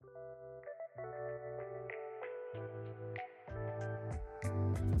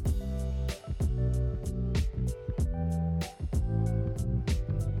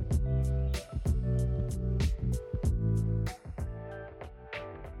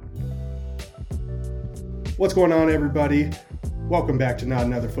What's going on, everybody? Welcome back to Not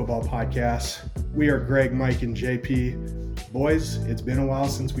Another Football Podcast. We are Greg, Mike, and JP. Boys, it's been a while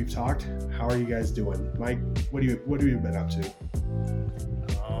since we've talked. How are you guys doing? Mike, what have you been up to?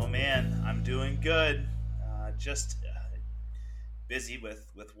 Oh man, I'm doing good. Just busy with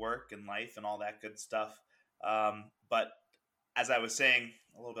work and life and all that good stuff. But as I was saying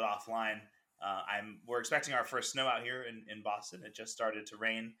a little bit offline, we're expecting our first snow out here in Boston. It just started to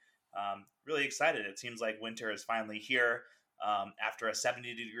rain. Really excited. It seems like winter is finally here. After a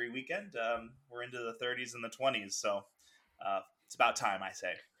 70-degree weekend, we're into the 30s and the 20s. So it's about time, I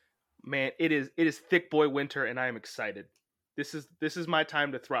say. Man, it is thick boy winter, and I am excited. This is my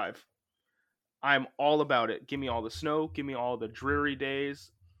time to thrive. I'm all about it. Give me all the snow. Give me all the dreary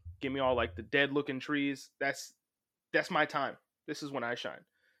days. Give me all like the dead looking trees. That's my time. This is when I shine.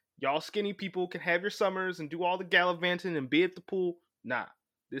 Y'all skinny people can have your summers and do all the gallivanting and be at the pool. Nah,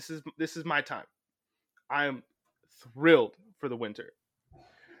 this is my time. I am thrilled for the winter.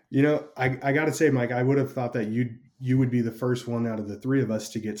 You know, I got to say, Mike, I would have thought that you would be the first one out of the three of us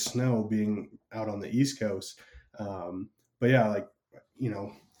to get snow being out on the East Coast. But yeah, like, you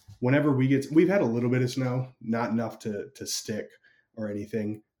know, whenever we've had a little bit of snow, not enough to stick or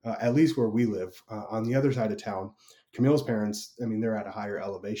anything, at least where we live. On the other side of town, Camille's parents, I mean, they're at a higher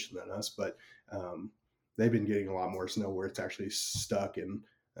elevation than us, but they've been getting a lot more snow where it's actually stuck and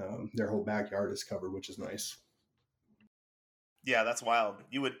their whole backyard is covered, which is nice. Yeah, that's wild.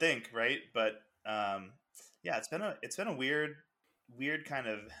 You would think, right? But yeah, it's been a weird kind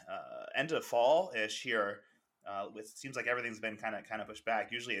of end of fall ish here. It seems like everything's been kind of pushed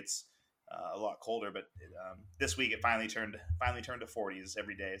back. Usually it's a lot colder, but this week it finally turned to 40s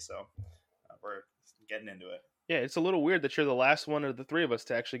every day. So we're getting into it. Yeah, it's a little weird that you're the last one of the three of us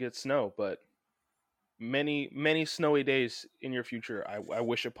to actually get snow, but many snowy days in your future I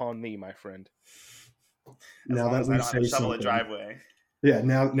wish upon thee, my friend. Now that we say something, driveway. Yeah,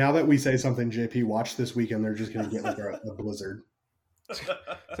 now that we say something, JP, watch this weekend. They're just going to get like a blizzard. It's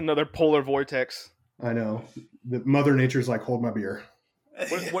another polar vortex. I know. Mother Nature's like, hold my beer.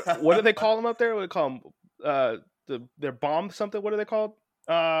 What do they call them up there? What do they call them? They're bomb something. What are they called?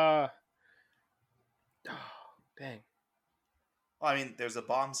 Dang. Well, I mean, there's a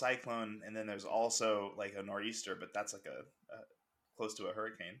bomb cyclone, and then there's also like a nor'easter, but that's like a close to a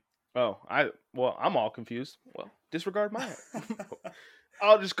hurricane. Oh, I'm all confused. Well, disregard mine.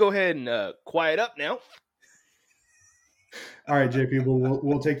 I'll just go ahead and quiet up now. All right, JP,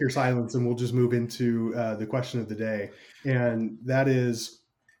 we'll take your silence and we'll just move into the question of the day. And that is,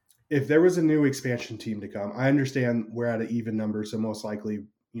 if there was a new expansion team to come, I understand we're at an even number, so most likely,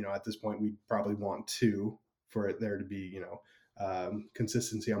 you know, at this point, we'd probably want two for it there to be, you know,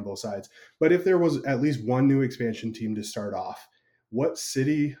 consistency on both sides. But if there was at least one new expansion team to start off, what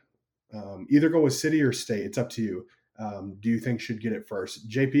city, either go with city or state, it's up to you, do you think should get it first?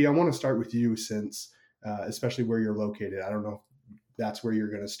 JP, I want to start with you since, especially where you're located. I don't know if that's where you're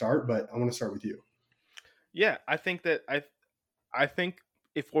going to start, but I want to start with you. Yeah, I think that I think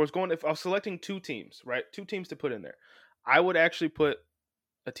if I was selecting two teams, right, two teams to put in there, I would actually put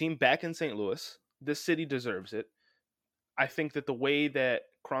a team back in St. Louis. This city deserves it. I think that the way that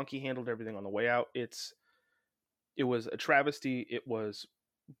Kroenke handled everything on the way out, it was a travesty. It was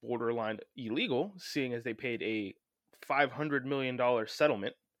borderline illegal, seeing as they paid a $500 million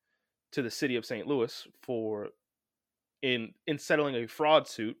settlement to the city of St. Louis for in settling a fraud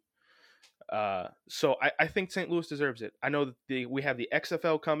suit. So I think St. Louis deserves it. I know that we have the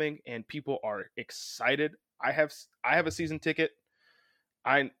XFL coming and people are excited. I have a season ticket.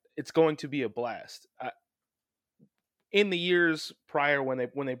 It's going to be a blast. In the years prior when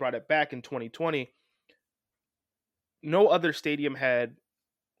they brought it back in 2020, no other stadium had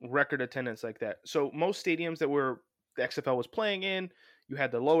record attendance like that. So most stadiums that the XFL was playing in, you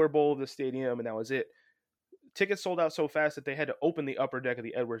had the lower bowl of the stadium and that was it. Tickets sold out so fast that they had to open the upper deck of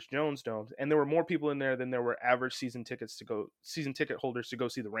the Edwards Jones Dome, and there were more people in there than there were average season ticket holders to go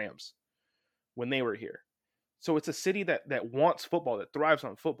see the Rams when they were here. So it's a city that wants football, that thrives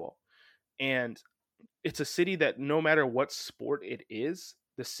on football. And it's a city that no matter what sport it is,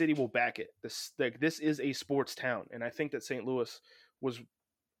 the city will back it. This is a sports town. And I think that St. Louis was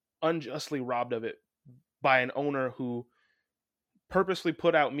unjustly robbed of it by an owner who purposely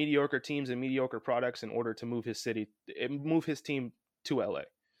put out mediocre teams and mediocre products in order to move his team to LA.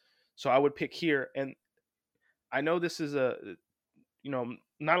 So I would pick here. And I know this is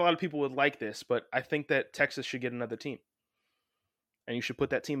not a lot of people would like this, but I think that Texas should get another team. And you should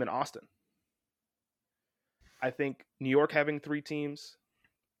put that team in Austin. I think New York having 3 teams,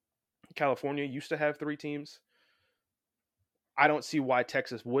 California used to have 3 teams. I don't see why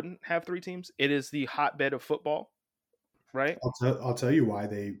Texas wouldn't have 3 teams. It is the hotbed of football, right? I'll tell you why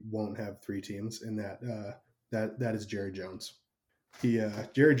they won't have 3 teams, and that is Jerry Jones.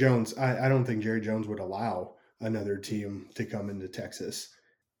 Jerry Jones. I don't think Jerry Jones would allow another team to come into Texas.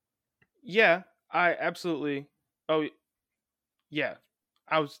 Yeah, I absolutely. Oh, yeah.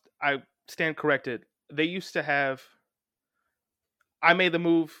 I stand corrected. They used to have. I made the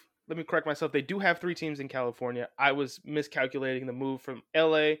move. Let me correct myself. They do have 3 teams in California. I was miscalculating the move from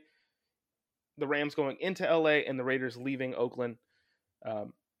LA, the Rams going into LA, and the Raiders leaving Oakland.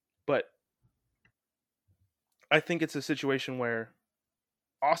 But I think it's a situation where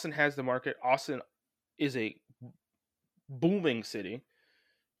Austin has the market. Austin is a booming city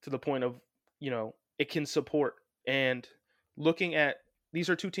to the point of, it can support. And looking at, these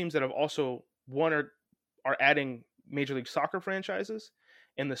are 2 teams that have also one are adding Major League Soccer franchises,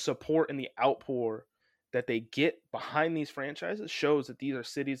 and the support and the outpour that they get behind these franchises shows that these are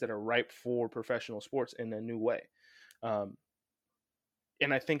cities that are ripe for professional sports in a new way. And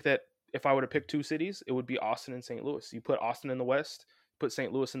I think that if I were to pick 2 cities, it would be Austin and St. Louis. You put Austin in the West, put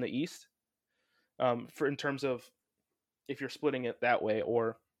St. Louis in the East. In terms of if you're splitting it that way,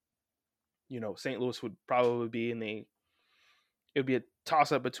 or St. Louis would probably be it would be a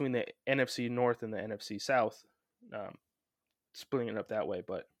toss up between the NFC North and the NFC South, splitting it up that way.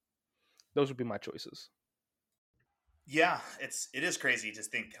 But those would be my choices. Yeah, it is crazy to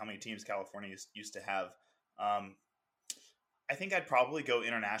think how many teams California used to have. I think I'd probably go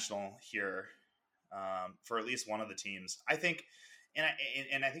international here for at least one of the teams. I think,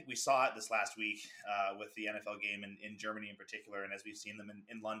 and I think we saw it this last week with the NFL game in Germany in particular, and as we've seen them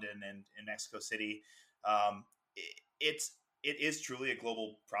in London and in Mexico City, it is truly a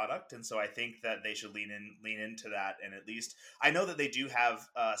global product, and so I think that they should lean into that. And at least I know that they do have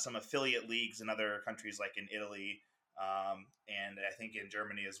some affiliate leagues in other countries, like in Italy. And I think in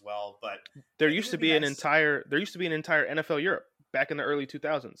Germany as well, but there used to be an entire NFL Europe back in the early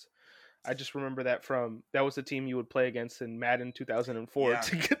 2000s. I just remember that was the team you would play against in Madden 2004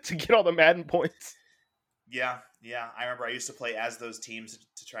 to get all the Madden points. Yeah. I remember I used to play as those teams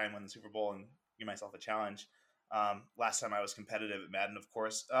to try and win the Super Bowl and give myself a challenge. Last time I was competitive at Madden, of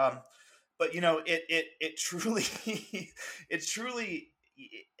course. But it truly,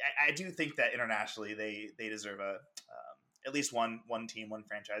 I do think that internationally they deserve at least one team, one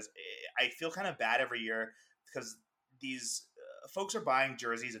franchise. I feel kind of bad every year because these folks are buying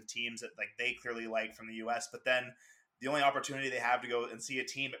jerseys of teams that like they clearly like from the U.S., but then the only opportunity they have to go and see a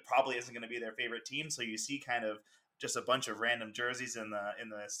team, it probably isn't going to be their favorite team. So you see kind of just a bunch of random jerseys in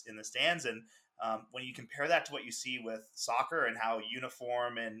the stands, and when you compare that to what you see with soccer and how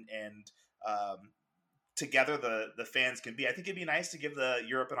uniform and together the fans can be, I think it'd be nice to give the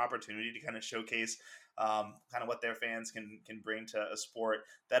Europe an opportunity to kind of showcase kind of what their fans can bring to a sport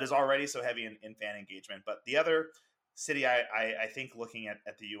that is already so heavy in fan engagement. But the other city, I think looking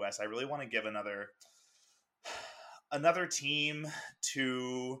at the U.S., I really want to give another team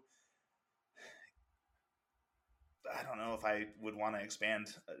to. I don't know if I would want to expand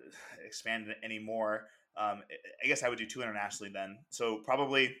it anymore. I guess I would do 2 internationally then. So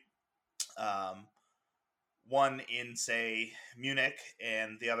probably one in, say, Munich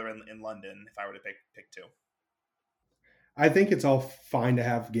and the other in London if I were to pick 2. I think it's all fine to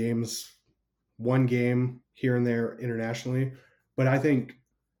have games, one game here and there internationally, but I think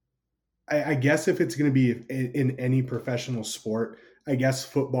I guess if it's going to be in any professional sport, I guess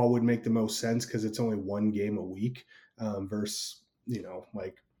football would make the most sense because it's only one game a week versus,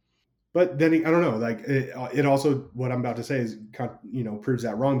 but then I don't know, like it also, what I'm about to say is, proves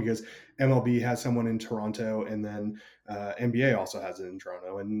that wrong because MLB has someone in Toronto and then NBA also has it in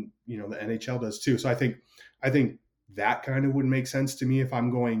Toronto and, the NHL does too. So I think that kind of would make sense to me if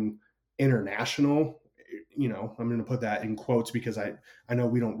I'm going international. I'm going to put that in quotes because I know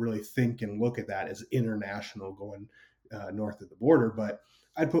we don't really think and look at that as international going north of the border, but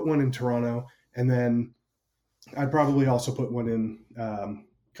I'd put one in Toronto, and then I'd probably also put one in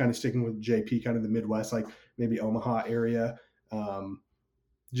kind of sticking with JP, kind of the Midwest, like maybe Omaha area.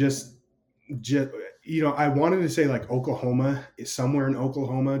 Just I wanted to say like Oklahoma is somewhere in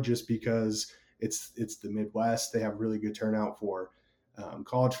Oklahoma just because it's the Midwest. They have really good turnout for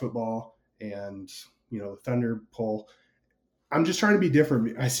college football and, the Thunder pull. I'm just trying to be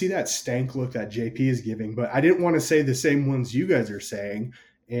different. I see that stank look that JP is giving, but I didn't want to say the same ones you guys are saying.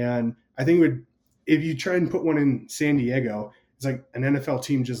 And I think if you try and put one in San Diego, it's like an NFL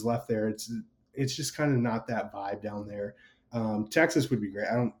team just left there. It's just kind of not that vibe down there. Texas would be great.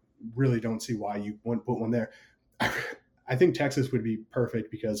 I don't see why you wouldn't put one there. I think Texas would be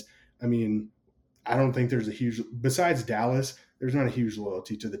perfect because, I don't think there's besides Dallas, there's not a huge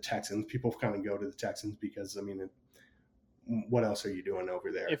loyalty to the Texans. People kind of go to the Texans because, I mean, what else are you doing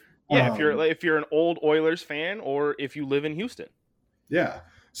over there? If you're an old Oilers fan, or if you live in Houston. Yeah.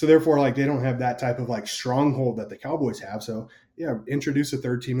 So therefore, like, they don't have that type of like stronghold that the Cowboys have. So yeah, introduce a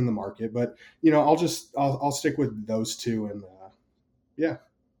third team in the market. But I'll stick with those two, and yeah.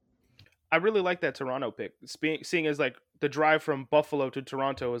 I really like that Toronto pick. Seeing as like the drive from Buffalo to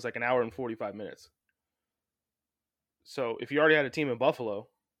Toronto is like an hour and 45 minutes. So if you already had a team in Buffalo,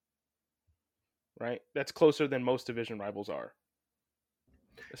 right, that's closer than most division rivals are.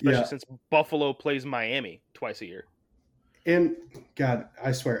 Especially since Buffalo plays Miami twice a year. And God,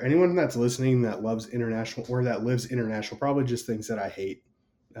 I swear, anyone that's listening that loves international or that lives international probably just thinks that I hate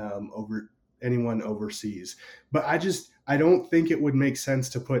over anyone overseas. But I don't think it would make sense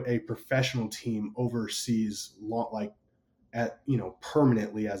to put a professional team overseas, like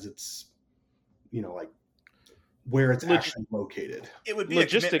permanently, as it's like where it's actually located. It would be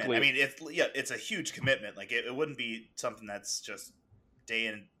logistically. I mean, it's a huge commitment. Like it wouldn't be something that's just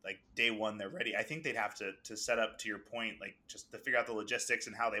day one they're ready. I think they'd have to set up, to your point, like just to figure out the logistics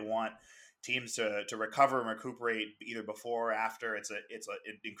and how they want teams to recover and recuperate either before or after. It's an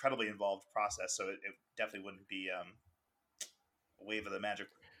incredibly involved process, so it definitely wouldn't be a wave of the magic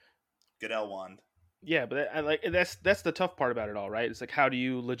Goodell wand. Yeah, but that's the tough part about it all, right? It's like, how do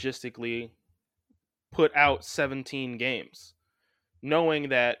you logistically put out 17 games, knowing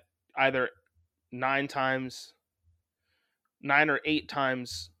that either 9 or 8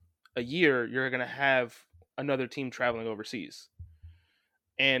 times a year you're going to have another team traveling overseas,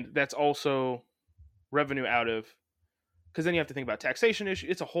 and that's also revenue out of, because then you have to think about taxation issue.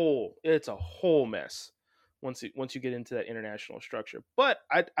 It's a whole mess once you get into that international structure. But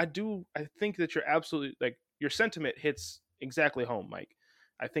I think that you're absolutely, like, your sentiment hits exactly home, Mike.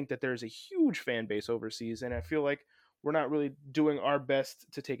 I think that there's a huge fan base overseas, and I feel like we're not really doing our best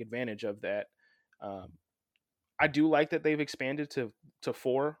to take advantage of that. I do like that they've expanded to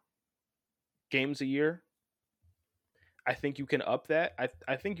 4 games a year. I think you can up that.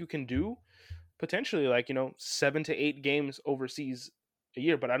 I think you can do potentially 7 to 8 games overseas a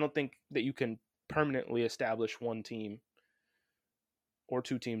year, but I don't think that you can permanently establish one team or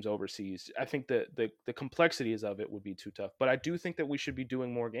 2 teams overseas. I think that the complexities of it would be too tough, but I do think that we should be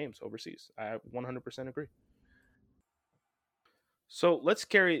doing more games overseas. I 100% agree. So let's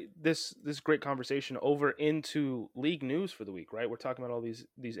carry this great conversation over into league news for the week, right? We're talking about all these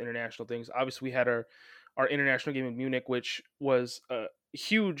international things. Obviously, we had our international game in Munich, which was a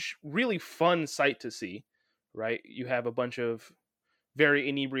huge, really fun sight to see, right? You have a bunch of very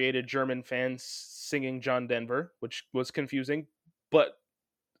inebriated German fans singing John Denver, which was confusing, but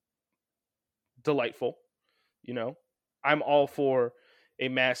delightful. I'm all for a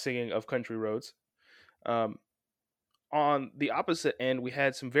mass singing of Country Roads. On the opposite end, we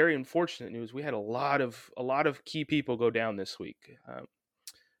had some very unfortunate news. We had a lot of key people go down this week.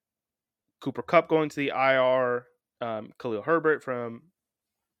 Cooper Kupp going to the IR, Khalil Herbert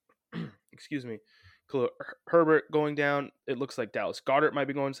Khalil Herbert going down. It looks like Dallas Goedert might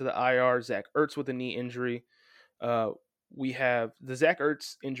be going to the IR. Zach Ertz with a knee injury. We have the Zach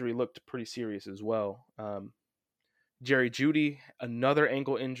Ertz injury looked pretty serious as well. Jerry Jeudy, another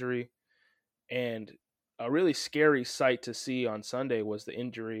ankle injury, and a really scary sight to see on Sunday was the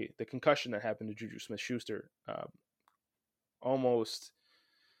concussion that happened to Juju Smith-Schuster. Almost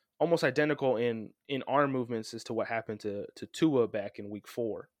identical in arm movements as to what happened to Tua back in week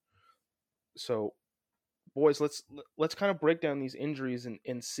 4. So, boys, let's kind of break down these injuries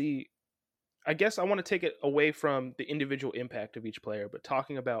and see. I guess I want to take it away from the individual impact of each player, but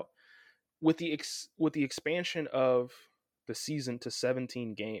talking about with the expansion of the season to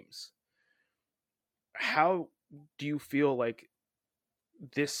 17 games. How do you feel like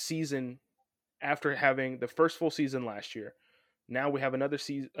this season, after having the first full season last year, now we have another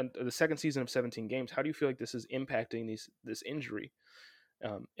season, the second season of 17 games? How do you feel like this is impacting this injury?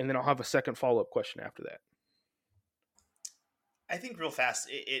 And then I'll have a second follow-up question after that. I think real fast,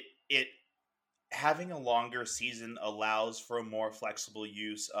 it having a longer season allows for a more flexible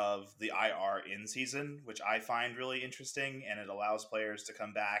use of the IR in season, which I find really interesting, and it allows players to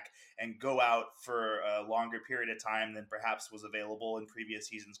come back and go out for a longer period of time than perhaps was available in previous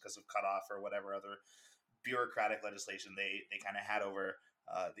seasons because of cutoff or whatever other bureaucratic legislation they kind of had over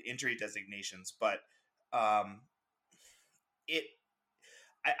the injury designations. But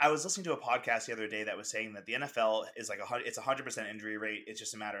I was listening to a podcast the other day that was saying that the NFL is like it's 100% injury rate. It's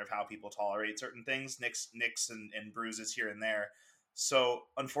just a matter of how people tolerate certain things, nicks and bruises here and there. So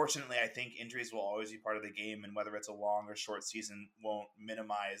unfortunately, I think injuries will always be part of the game, and whether it's a long or short season won't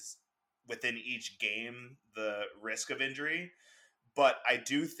minimize within each game the risk of injury. But I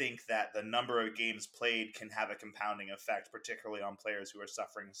do think that the number of games played can have a compounding effect, particularly on players who are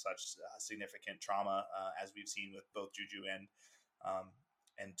suffering such significant trauma, as we've seen with both Juju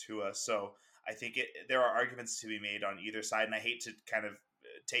and Tua. So I think there are arguments to be made on either side, and I hate to kind of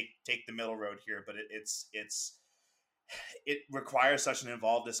take the middle road here, but it requires such an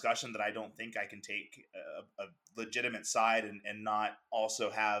involved discussion that I don't think I can take a legitimate side and not also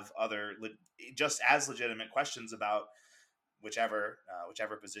have other just as legitimate questions about whichever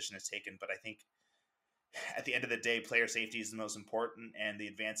position is taken. But I think at the end of the day, player safety is the most important, and the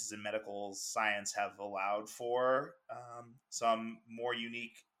advances in medical science have allowed for some more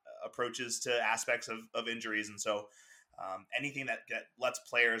unique approaches to aspects of injuries. And so anything that lets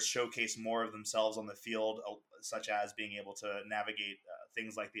players showcase more of themselves on the field, such as being able to navigate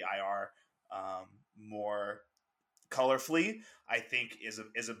things like the IR more colorfully, I think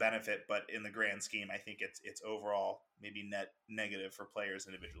is a benefit. But in the grand scheme, I think it's overall maybe net negative for players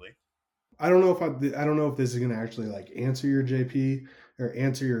individually. I don't know if this is going to actually like answer your JP or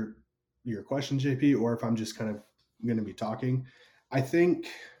answer your question, JP, or if I'm just kind of going to be talking. I think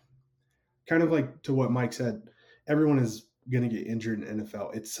kind of like to what Mike said, everyone is going to get injured in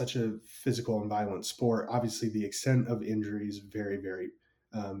NFL. It's such a physical and violent sport. Obviously, the extent of injuries vary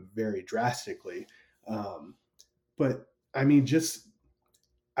very drastically. But I mean,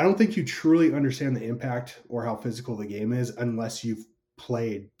 I don't think you truly understand the impact or how physical the game is unless you've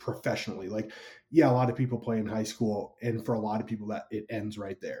played professionally. Like, yeah, a lot of people play in high school, and for a lot of people that it ends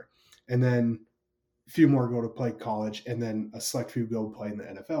right there. And then a few more go to play college, and then a select few go play in the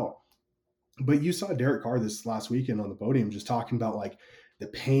NFL. But you saw Derek Carr this last weekend on the podium just talking about like the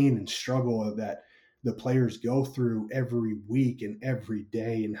pain and struggle that the players go through every week and every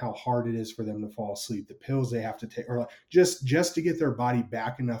day, and how hard it is for them to fall asleep, the pills they have to take, or like just to get their body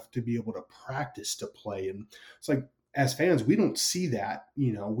back enough to be able to practice to play. And it's like, as fans, we don't see that.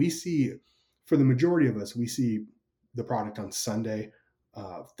 We see, for the majority of us, we see the product on Sunday,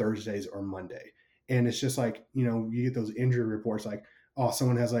 Thursdays, or Monday. And it's just like, you get those injury reports like, oh,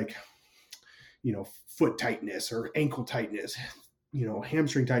 someone has like, foot tightness or ankle tightness,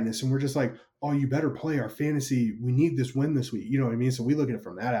 hamstring tightness. And we're just like, oh, you better play our fantasy. We need this win this week. You know what I mean? So we look at it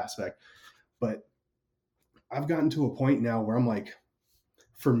from that aspect. But I've gotten to a point now where I'm like,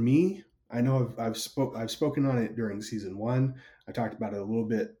 for me, I know I've spoken on it during season 1. I talked about it a little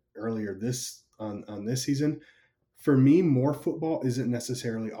bit earlier on this season. For me, more football isn't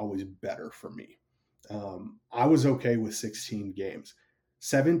necessarily always better for me. I was okay with 16 games.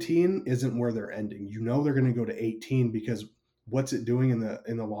 17 isn't where they're ending. They're going to go to 18 because what's it doing in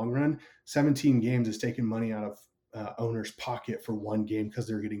the long run? 17 games is taking money out of owners' pocket for one game because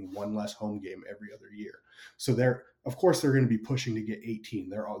they're getting one less home game every other year. So of course they're going to be pushing to get 18.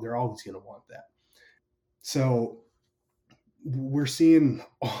 They're always going to want that. So we're seeing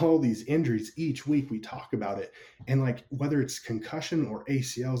all these injuries each week. We talk about it, and like whether it's concussion or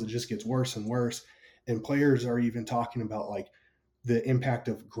ACLs, it just gets worse and worse. And players are even talking about like the impact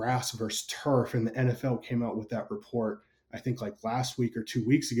of grass versus turf, and the NFL came out with that report, I think like last week or 2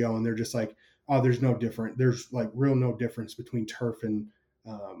 weeks ago, and they're just like, oh, there's no difference between turf and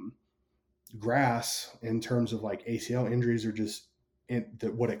grass in terms of like ACL injuries or just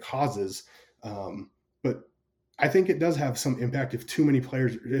what it causes. But I think it does have some impact if so many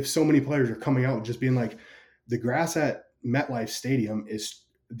players are coming out just being like, the grass at MetLife Stadium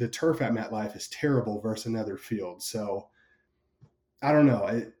the turf at MetLife is terrible versus another field. So I don't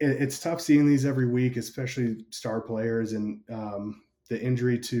know. It's tough seeing these every week, especially star players, and the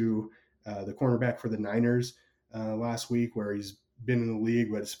injury to the cornerback for the Niners last week, where he's been in the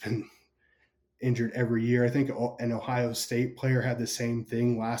league, but it's been injured every year. I think an Ohio State player had the same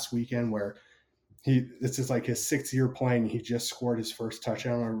thing last weekend, where this is like his 6th year playing. He just scored his first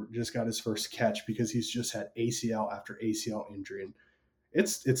touchdown or just got his first catch because he's just had ACL after ACL injury. And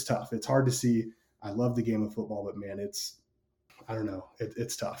it's tough. It's hard to see. I love the game of football, but man, I don't know.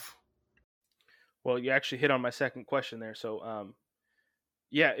 It's tough. Well, you actually hit on my second question there. So,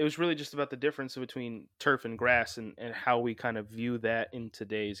 yeah, it was really just about the difference between turf and grass and how we kind of view that in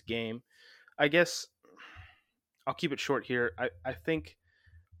today's game. I guess I'll keep it short here. I think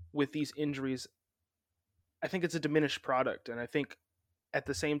with these injuries, I think it's a diminished product. And I think at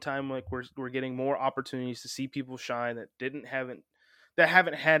the same time, like we're getting more opportunities to see people shine that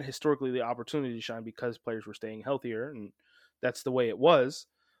haven't had historically the opportunity to shine because players were staying healthier, and that's the way it was.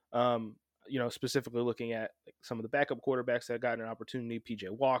 Specifically looking at like some of the backup quarterbacks that got an opportunity, PJ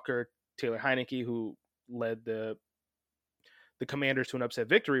Walker, Taylor Heineke, who led the Commanders to an upset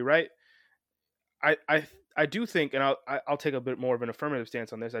victory, right? I do think, and I'll take a bit more of an affirmative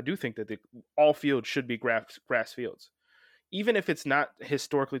stance on this. I do think that all fields should be grass fields. even if it's not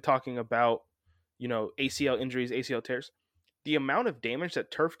historically talking about, ACL injuries, ACL tears, the amount of damage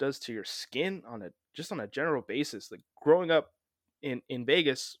that turf does to your skin on a general basis. Like growing up in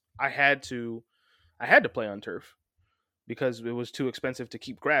Vegas, I had to play on turf because it was too expensive to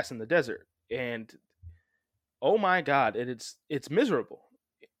keep grass in the desert. And oh my god, it's miserable.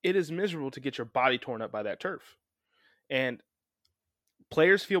 It is miserable to get your body torn up by that turf. And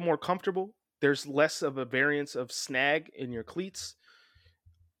players feel more comfortable. There's less of a variance of snag in your cleats.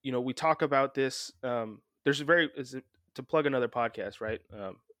 We talk about this. To plug another podcast, right?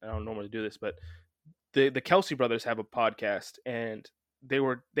 I don't normally do this, but the Kelsey brothers have a podcast, and they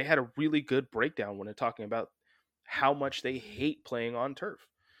had a really good breakdown when they're talking about how much they hate playing on turf.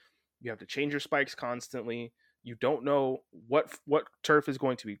 You have to change your spikes constantly. You don't know what turf is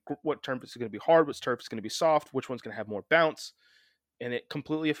going to be, what turf is going to be hard, what turf is going to be soft, which one's going to have more bounce, and it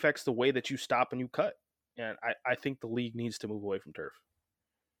completely affects the way that you stop and you cut. And I think the league needs to move away from turf.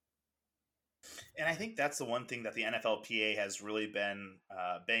 And I think that's the one thing that the NFLPA has really been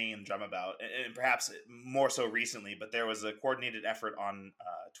banging the drum about, and perhaps more so recently. But there was a coordinated effort on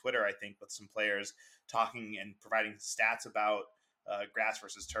Twitter, I think, with some players talking and providing stats about grass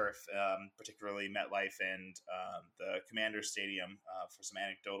versus turf, particularly MetLife and the Commanders Stadium for some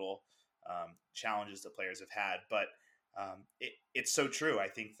anecdotal challenges that players have had. But it's so true. I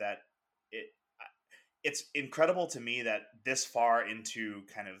think that it's incredible to me that this far into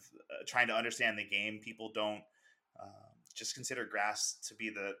kind of trying to understand the game, people don't just consider grass to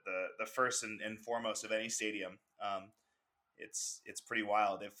be the first and foremost of any stadium. It's pretty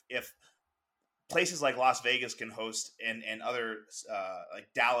wild. If places like Las Vegas can host and other like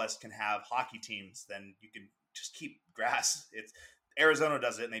Dallas can have hockey teams, then you can just keep grass. It's Arizona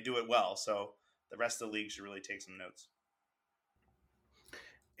does it and they do it well. So the rest of the league should really take some notes.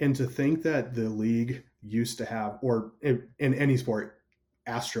 And to think that the league used to have, or in any sport,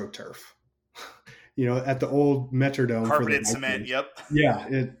 AstroTurf, at the old Metrodome, carpeted cement. Yep.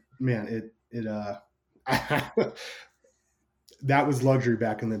 Yeah. That was luxury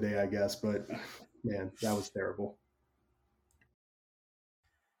back in the day, I guess, but man, that was terrible.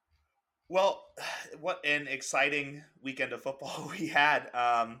 Well, what an exciting weekend of football we had.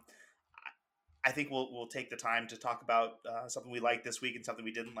 I think we'll take the time to talk about something we liked this week and something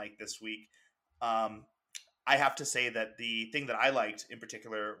we didn't like this week. I have to say that the thing that I liked in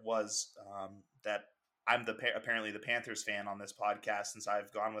particular was that I'm apparently the Panthers fan on this podcast, since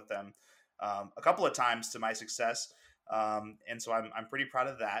I've gone with them a couple of times to my success, and so I'm pretty proud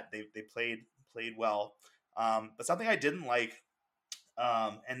of that. They played well, but something I didn't like,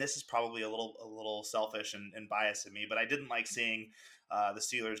 and this is probably a little selfish and biased in me, but I didn't like seeing the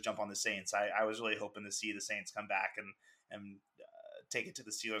Steelers jump on the Saints. I was really hoping to see the Saints come back and take it to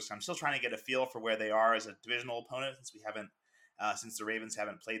the Steelers. I'm still trying to get a feel for where they are as a divisional opponent, since the Ravens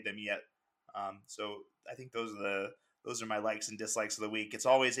haven't played them yet. So I think those are my likes and dislikes of the week. It's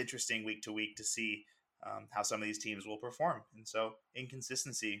always interesting week to week to see how some of these teams will perform. And so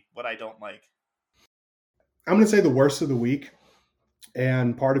inconsistency, what I don't like. I'm going to say the worst of the week.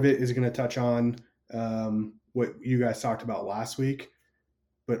 And part of it is going to touch on what you guys talked about last week.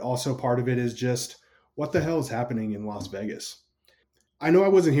 But also part of it is just what the hell is happening in Las Vegas. I know I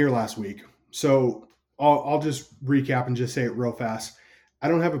wasn't here last week, so I'll just recap and just say it real fast. I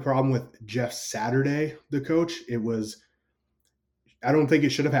don't have a problem with Jeff Saturday, the coach. I don't think it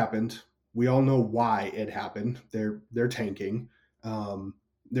should have happened. We all know why it happened. They're tanking.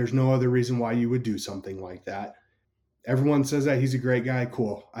 There's no other reason why you would do something like that. Everyone says that he's a great guy.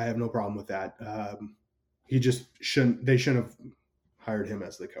 Cool. I have no problem with that. They shouldn't have hired him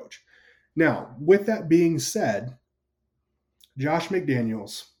as the coach. Now, with that being said, Josh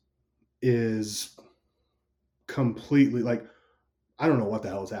McDaniels is completely I don't know what the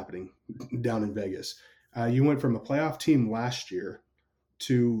hell is happening down in Vegas. You went from a playoff team last year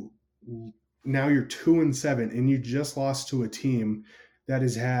to now you're 2-7, and you just lost to a team that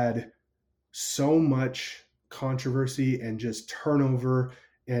has had so much controversy and just turnover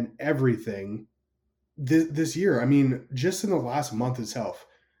and everything this year. I mean, just in the last month itself,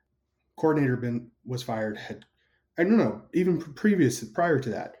 coordinator was fired. I don't know, even prior to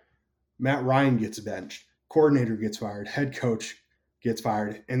that, Matt Ryan gets benched, coordinator gets fired, head coach gets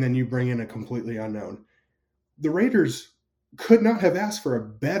fired, and then you bring in a completely unknown. The Raiders could not have asked for a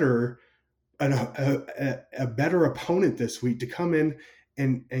better opponent this week to come in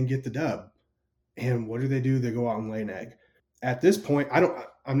and get the dub. And what do? They go out and lay an egg. At this point,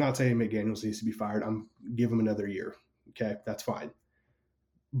 I'm not saying McDaniels needs to be fired. I'm give him another year. Okay, that's fine.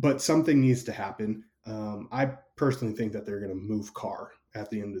 But something needs to happen. I personally think that they're going to move Carr. at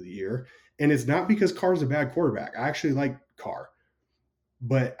the end of the year. And it's not because Carr's a bad quarterback. I actually like Carr.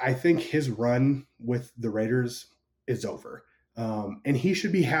 But I think his run with the Raiders is over. And he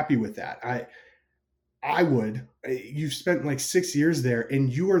should be happy with that. I would. You've spent like 6 years there,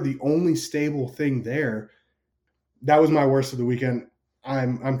 and you are the only stable thing there. That was my worst of the weekend.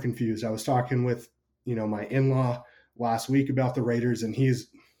 I'm confused. I was talking with my in-law last week about the Raiders, and he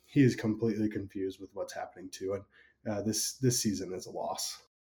is completely confused with what's happening too. And this season is a loss.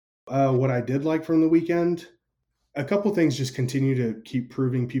 What I did like from the weekend, a couple things just continue to keep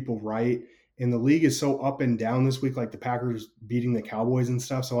proving people right. And the league is so up and down this week, like the Packers beating the Cowboys and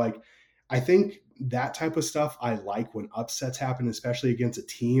stuff. So like, I think that type of stuff I like when upsets happen, especially against a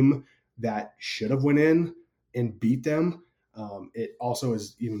team that should have went in and beat them. It also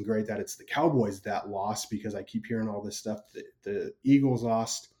is even great that it's the Cowboys that lost, because I keep hearing all this stuff that the Eagles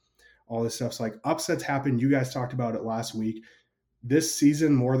lost, all this stuff. So like, upsets happen. You guys talked about it last week. This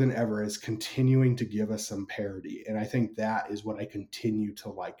season more than ever is continuing to give us some parity. And I think that is what I continue to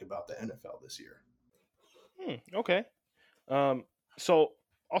like about the NFL this year. Okay. So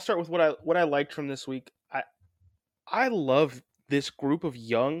I'll start with what I liked from this week. I love this group of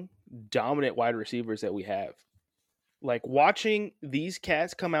young, dominant wide receivers that we have. Like, watching these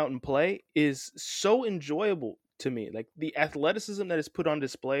cats come out and play is so enjoyable to me. Like, the athleticism that is put on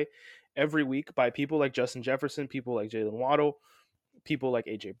display every week by people like Justin Jefferson, people like Jalen Waddle, people like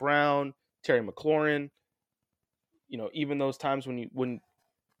AJ Brown, Terry McLaurin. Even those times when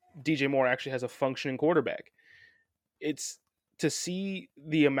DJ Moore actually has a functioning quarterback. It's to see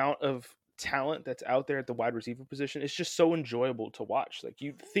the amount of talent that's out there at the wide receiver position. It's just so enjoyable to watch. Like,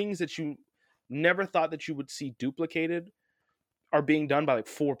 things that you never thought that you would see duplicated are being done by like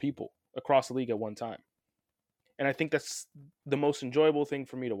 4 people across the league at one time. And I think that's the most enjoyable thing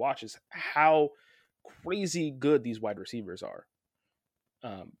for me to watch, is how crazy good these wide receivers are.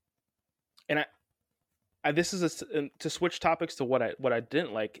 And this is to switch topics to what I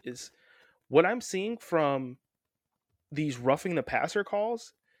didn't like, is what I'm seeing from these roughing the passer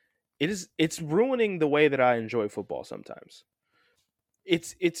calls. It's ruining the way that I enjoy football sometimes.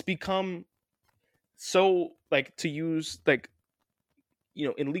 It's become so, like, to use, like,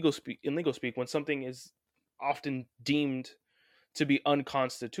 in legal speak, when something is often deemed to be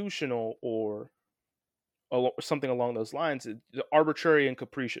unconstitutional or something along those lines, arbitrary and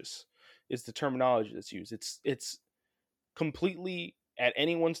capricious is the terminology that's used. It's completely at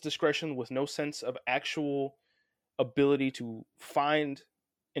anyone's discretion, with no sense of actual ability to find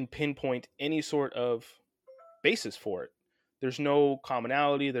and pinpoint any sort of basis for it. There's no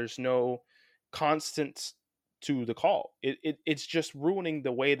commonality. There's no constants to the call. It's just ruining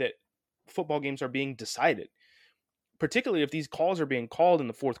the way that football games are being decided, particularly if these calls are being called in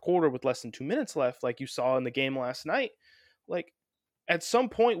the fourth quarter with less than 2 minutes left, like you saw in the game last night. Like, at some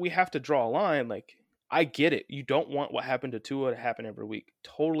point we have to draw a line. Like, I get it. You don't want what happened to Tua to happen every week.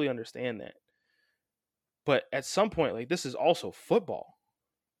 Totally understand that. But at some point, like, this is also football.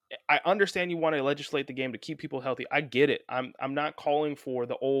 I understand you want to legislate the game to keep people healthy. I get it. I'm not calling for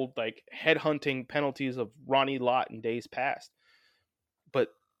the old, like, headhunting penalties of Ronnie Lott in days past. But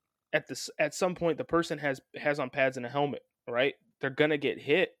at some point, the person has on pads and a helmet, right? They're gonna get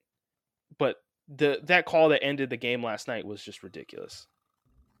hit. But that call that ended the game last night was just ridiculous.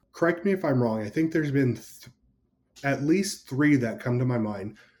 Correct me if I'm wrong. I think there's been at least 3 that come to my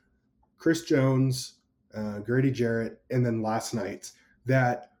mind: Chris Jones, Grady Jarrett, and then last night's,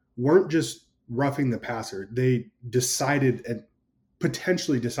 that weren't just roughing the passer. They decided and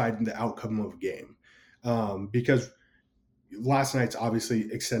potentially decided the outcome of a game, because last night's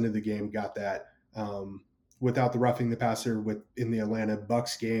obviously extended the game, got that. Without the roughing the passer in the Atlanta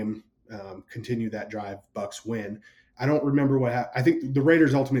Bucks game, continue that drive, Bucks win. I don't remember what happened. I think the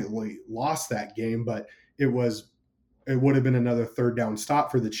Raiders ultimately lost that game, but it would have been another third down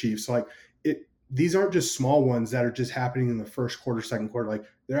stop for the Chiefs. So, like, these aren't just small ones that are just happening in the first quarter, second quarter. Like,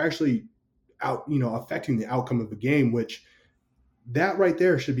 they're actually affecting the outcome of the game, which that right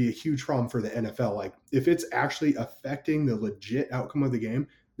there should be a huge problem for the NFL. Like, if it's actually affecting the legit outcome of the game,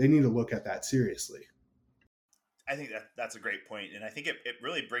 they need to look at that seriously. I think that's a great point. And I think it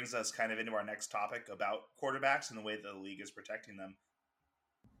really brings us kind of into our next topic about quarterbacks and the way the league is protecting them.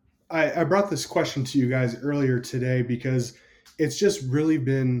 I brought this question to you guys earlier today because it's just really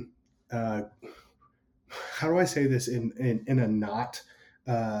been, how do I say this in a not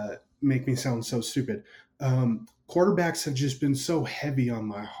make me sound so stupid? Quarterbacks have just been so heavy on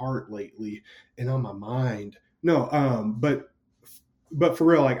my heart lately and on my mind. No, but for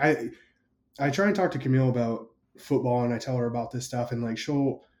real, like, I try and talk to Camille about football, and I tell her about this stuff, and like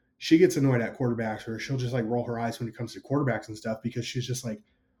she'll she gets annoyed at quarterbacks, or she'll just like roll her eyes when it comes to quarterbacks and stuff, because she's just like,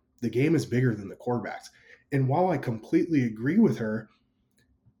 the game is bigger than the quarterbacks. And while I completely agree with her,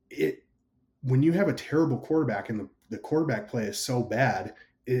 when you have a terrible quarterback and the quarterback play is so bad,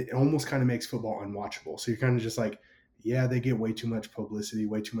 it almost kind of makes football unwatchable. So you're kind of just like, yeah, they get way too much publicity,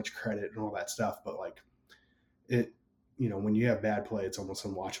 way too much credit and all that stuff. But like it, when you have bad play, it's almost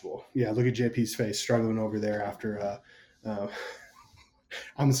unwatchable. Yeah. Look at JP's face struggling over there after,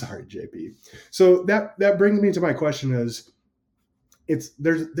 I'm sorry, JP. So that brings me to my question is,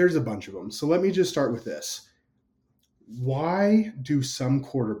 there's a bunch of them. So let me just start with this. Why do some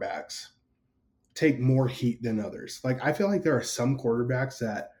quarterbacks take more heat than others? Like, I feel like there are some quarterbacks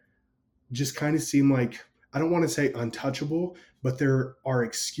that just kind of seem like, I don't want to say untouchable, but there are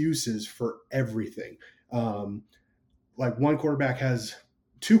excuses for everything. Like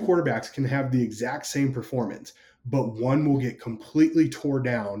two quarterbacks can have the exact same performance, but one will get completely tore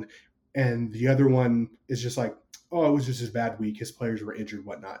down and the other one is just like, oh, it was just his bad week. His players were injured,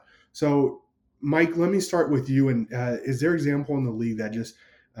 whatnot. So Mike, let me start with you. And is there an example in the league that just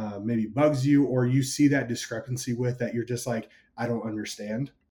maybe bugs you, or you see that discrepancy with, that you're just like, I don't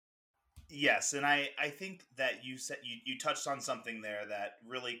understand? Yes, and I think that you said you touched on something there that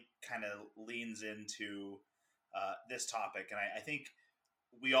really kind of leans into this topic, and I think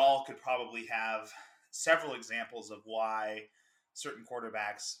we all could probably have several examples of why certain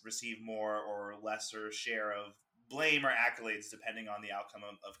quarterbacks receive more or lesser share of blame or accolades depending on the outcome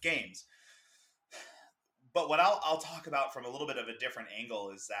of games. But what I'll talk about from a little bit of a different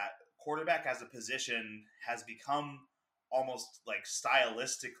angle is that quarterback as a position has become almost like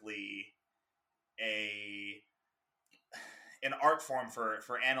stylistically an art form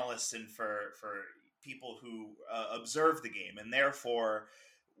for analysts and for people who observe the game, and therefore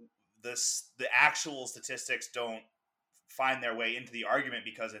the actual statistics don't find their way into the argument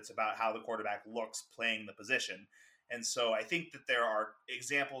because it's about how the quarterback looks playing the position. And so I think that there are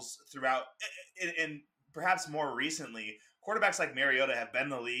examples throughout, and perhaps more recently, quarterbacks like Mariota have been in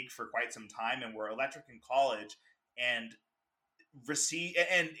the league for quite some time and were electric in college, and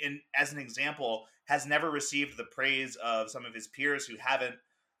as an example, has never received the praise of some of his peers who haven't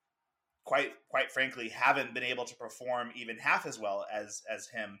quite frankly haven't been able to perform even half as well as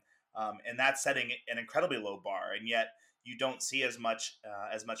him, and that's setting an incredibly low bar, and yet you don't see as much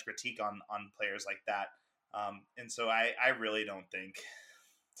critique on players like that, and so I really don't think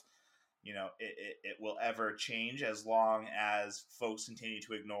it will ever change as long as folks continue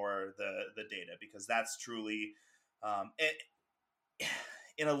to ignore the data, because that's truly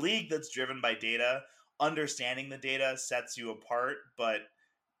in a league that's driven by data, understanding the data sets you apart. But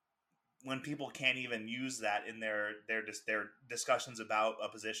when people can't even use that in their discussions about a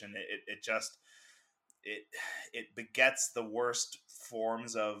position, it begets the worst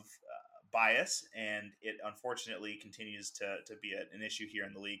forms of bias, and it unfortunately continues to be an issue here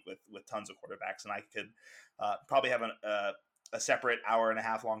in the league with tons of quarterbacks. And I could probably have a separate hour and a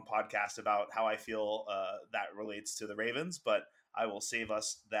half long podcast about how I feel that relates to the Ravens, but I will save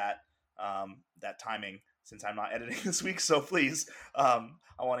us that timing since I'm not editing this week. So please, I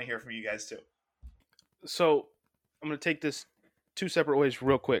want to hear from you guys too. So I'm going to take this two separate ways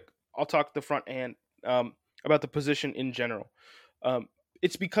real quick. I'll talk the front end about the position in general.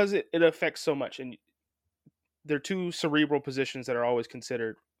 It's because it affects so much, and there are two cerebral positions that are always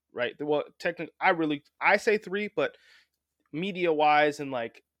considered, right? Well, technically, I say three, but media-wise and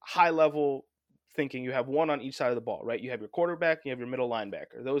like high-level thinking, you have one on each side of the ball, right? You have your quarterback, you have your middle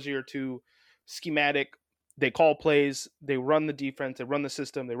linebacker. Those are your two schematic. They call plays, they run the defense, they run the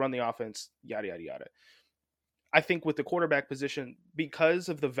system, they run the offense, yada, yada, yada. I think with the quarterback position, because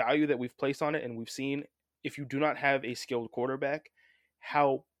of the value that we've placed on it, and we've seen, if you do not have a skilled quarterback,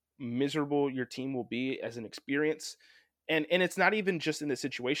 how miserable your team will be as an experience. And it's not even just in this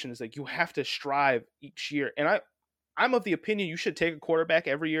situation. It's like you have to strive each year. And I'm of the opinion you should take a quarterback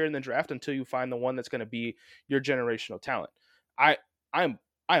every year in the draft until you find the one that's going to be your generational talent. I am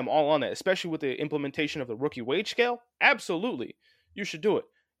all on that, especially with the implementation of the rookie wage scale. Absolutely, you should do it.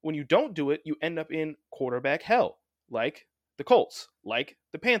 When you don't do it, you end up in quarterback hell, like the Colts, like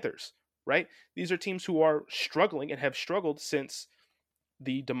the Panthers, right? These are teams who are struggling and have struggled since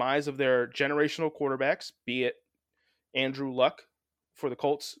the demise of their generational quarterbacks, be it Andrew Luck for the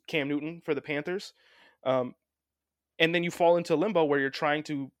Colts, Cam Newton for the Panthers. And then you fall into limbo where you're trying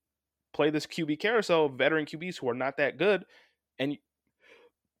to play this QB carousel of veteran QBs who are not that good, and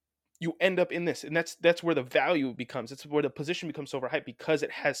you end up in this. And that's where the value becomes. It's where the position becomes so overhyped, because it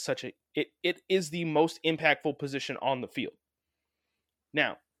has such it is the most impactful position on the field.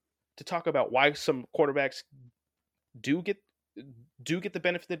 Now, to talk about why some quarterbacks do get do get the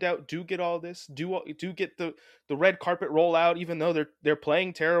benefit of the doubt, do get all this, do get the red carpet roll out, even though they're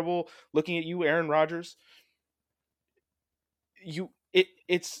playing terrible. Looking at you, Aaron Rodgers,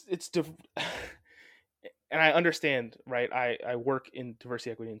 it's and I understand, right? I work in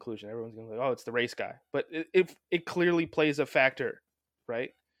diversity, equity, inclusion. Everyone's gonna be like, oh, it's the race guy, but it clearly plays a factor,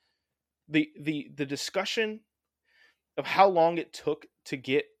 right? The discussion of how long it took to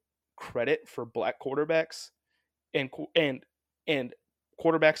get credit for black quarterbacks and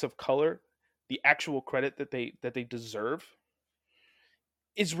quarterbacks of color, the actual credit that they deserve,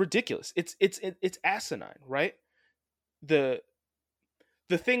 is ridiculous. It's asinine, right? The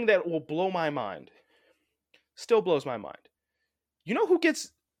thing that will blow my mind, still blows my mind. You know who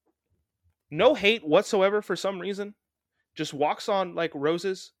gets no hate whatsoever for some reason, just walks on like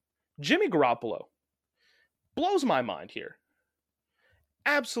roses? Jimmy Garoppolo. Blows my mind here.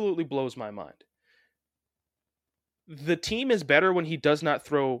 Absolutely blows my mind. The team is better when he does not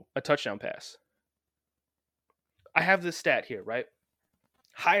throw a touchdown pass. I have this stat here, right?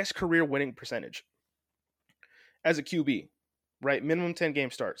 Highest career winning percentage as a QB, right? Minimum 10 game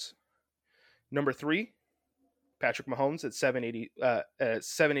starts. Number 3, Patrick Mahomes at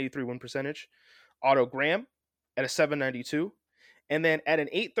 783 win percentage. Otto Graham at a 792. And then at an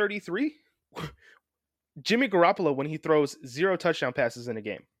 833, Jimmy Garoppolo when he throws 0 touchdown passes in a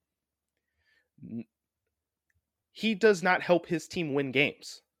game. He does not help his team win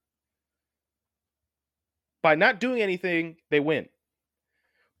games. By not doing anything, they win.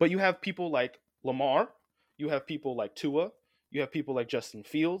 But you have people like Lamar, you have people like Tua, you have people like Justin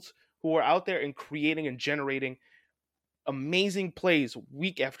Fields, who are out there and creating and generating amazing plays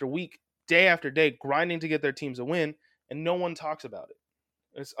week after week, day after day, grinding to get their teams a win, and no one talks about it.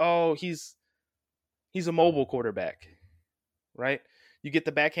 It's, oh, he's a mobile quarterback, right? You get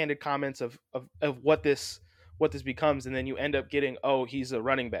the backhanded comments of what this becomes, and then you end up getting, oh, he's a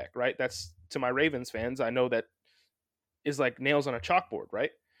running back, right? That's, to my Ravens fans, I know that is like nails on a chalkboard,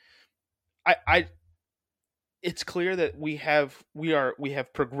 right? It's clear that we have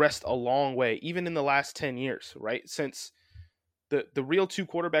progressed a long way, even in the last 10 years, right? Since the real 2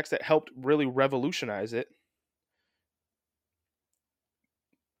 quarterbacks that helped really revolutionize it,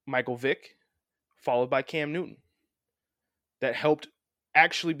 Michael Vick, followed by Cam Newton, that helped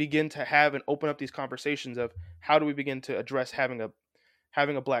actually begin to have and open up these conversations of how do we begin to address having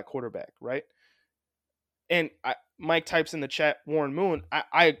a black quarterback, right? And Mike types in the chat, Warren Moon.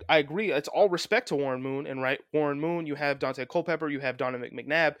 I agree. It's all respect to Warren Moon, and right, Warren Moon. You have Dante Culpepper, you have Donovan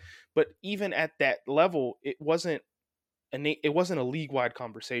McNabb, but even at that level, it wasn't a league-wide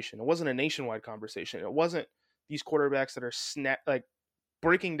conversation. It wasn't a nationwide conversation. It wasn't these quarterbacks that are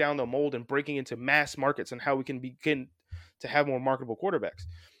breaking down the mold and breaking into mass markets and how we can begin to have more marketable quarterbacks.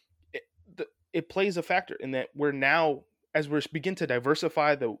 It plays a factor in that we're now, as we begin to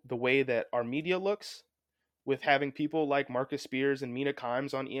diversify the way that our media looks, with having people like Marcus Spears and Mina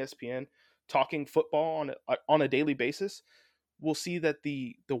Kimes on ESPN talking football on a daily basis, we'll see that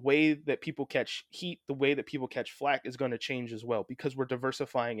the way that people catch heat, the way that people catch flack is going to change as well, because we're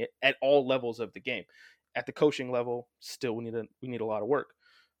diversifying it at all levels of the game. At the coaching level, still we need a lot of work.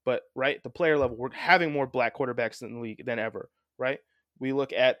 But right, the player level, we're having more black quarterbacks in the league than ever, right? We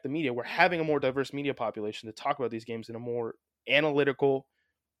look at the media, we're having a more diverse media population to talk about these games in a more analytical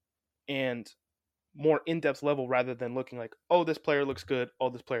and more in-depth level, rather than looking like, oh, this player looks good, oh,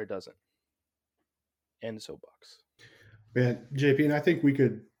 this player doesn't. End soapbox. Man, JP, and I think we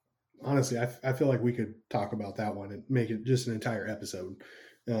could, honestly, I feel like we could talk about that one and make it just an entire episode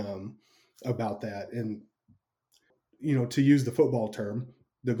about that. And, you know, to use the football term,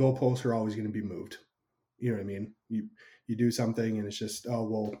 the goalposts are always going to be moved. You know what I mean? You do something and it's just, oh,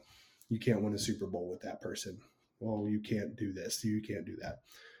 well, you can't win a Super Bowl with that person. Well, you can't do this. You can't do that.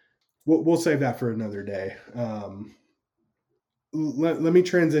 We'll save that for another day. Let me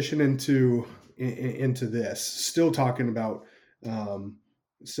transition into this. Still talking about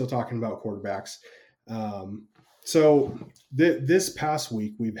quarterbacks. So this past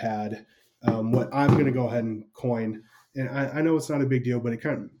week we've had what I'm going to go ahead and coin, and I know it's not a big deal, but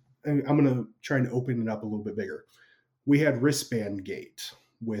I'm going to try and open it up a little bit bigger. We had wristband gate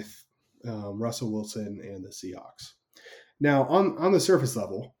with Russell Wilson and the Seahawks. Now on the surface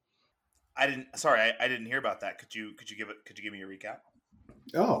level, I didn't hear about that. Could you give me a recap?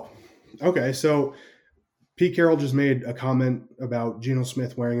 Oh, okay. So Pete Carroll just made a comment about Geno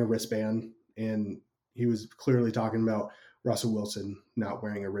Smith wearing a wristband, and he was clearly talking about Russell Wilson not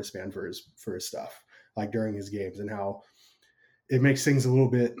wearing a wristband for his stuff, like during his games, and how it makes things a little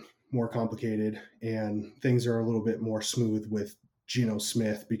bit more complicated and things are a little bit more smooth with Geno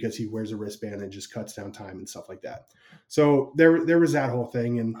Smith because he wears a wristband and just cuts down time and stuff like that. So there was that whole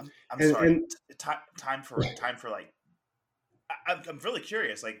thing. I'm sorry. Time for like. I'm really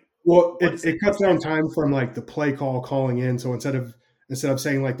curious. Like, well, it cuts down time from like the play call calling in. So instead of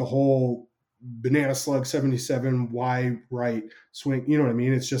saying like the whole banana slug 77 Y right swing, you know what I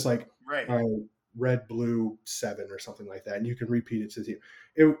mean? It's just like right. Red blue 7 or something like that, and you can repeat it to the.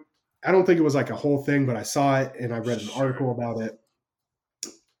 It, I don't think it was like a whole thing, but I saw it and I read an article about it.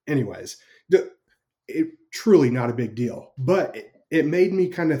 Anyways, it truly not a big deal, but it made me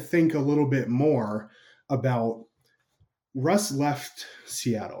kind of think a little bit more about Russ left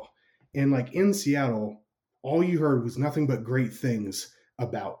Seattle, and like in Seattle, all you heard was nothing but great things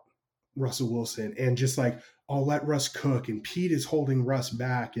about Russell Wilson, and just like, oh, let Russ cook, and Pete is holding Russ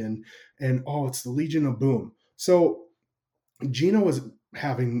back, and oh, it's the Legion of Boom. So Geno was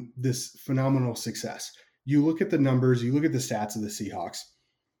having this phenomenal success. You look at the numbers, you look at the stats of the Seahawks,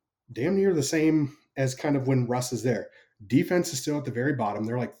 damn near the same as kind of when Russ is there. Defense is still at the very bottom.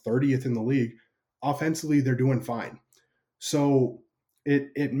 They're like 30th in the league. Offensively, they're doing fine. So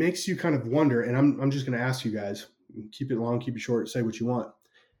it makes you kind of wonder, and I'm just going to ask you guys, keep it long, keep it short, say what you want.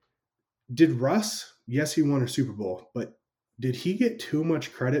 Did Russ, yes, he won a Super Bowl, but did he get too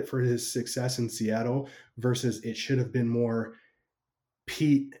much credit for his success in Seattle versus it should have been more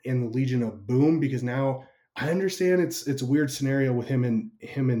Pete and the Legion of Boom? Because now I understand it's a weird scenario with him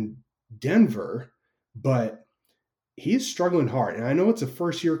in Denver, but he's struggling hard. And I know it's a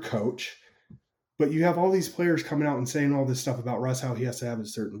first-year coach, but you have all these players coming out and saying all this stuff about Russ, how he has to have a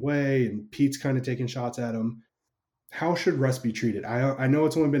certain way, and Pete's kind of taking shots at him. How should Russ be treated? I know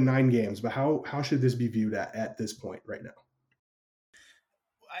it's only been 9 games, but how should this be viewed at this point right now?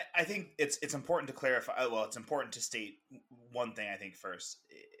 I think it's important to clarify. Well, it's important to state one thing. I think first,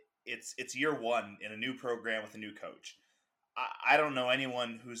 it's year one in a new program with a new coach. I don't know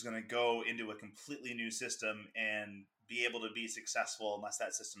anyone who's going to go into a completely new system and be able to be successful unless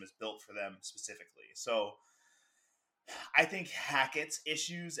that system is built for them specifically. So I think Hackett's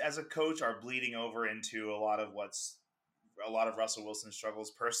issues as a coach are bleeding over into a lot of Russell Wilson's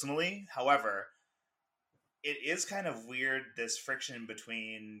struggles personally. However, it is kind of weird, this friction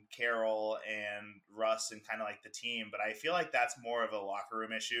between Carroll and Russ and kind of like the team, but I feel like that's more of a locker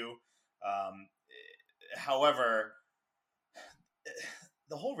room issue. However,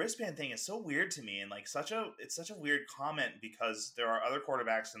 the whole wristband thing is so weird to me, and like it's such a weird comment because there are other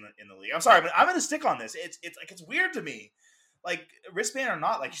quarterbacks in the league. I'm sorry, but I'm going to stick on this. It's like, it's weird to me. Like, wristband or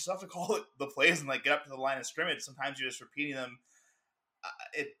not, like, you still have to call it the plays and like get up to the line of scrimmage. Sometimes you're just repeating them.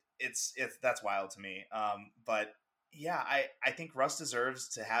 It's that's wild to me. But yeah, I think Russ deserves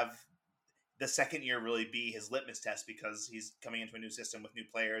to have the second year really be his litmus test because he's coming into a new system with new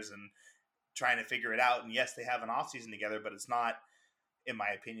players and trying to figure it out. And yes, they have an offseason together, but it's not, in my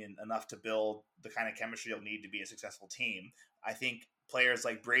opinion, enough to build the kind of chemistry you'll need to be a successful team. I think players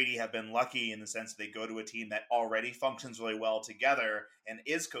like Brady have been lucky in the sense that they go to a team that already functions really well together and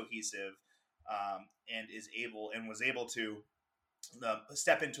is cohesive, and was able to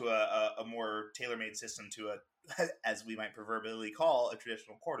step into a more tailor-made system to a, as we might proverbially call, a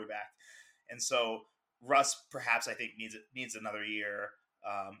traditional quarterback. And so Russ, perhaps, I think needs another year,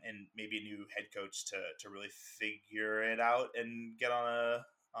 and maybe a new head coach to really figure it out and get on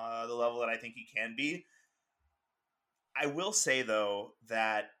the level that I think he can be. I will say, though,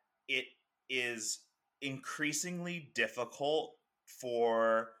 that it is increasingly difficult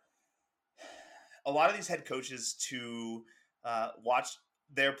for a lot of these head coaches to watch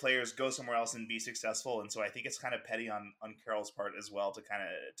their players go somewhere else and be successful. And so I think it's kind of petty on Carroll's part as well to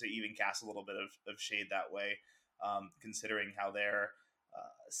even cast a little bit of shade that way, considering how their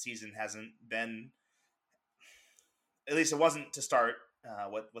season hasn't been, at least it wasn't to start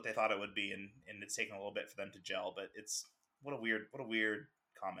what they thought it would be, and it's taken a little bit for them to gel. But it's what a weird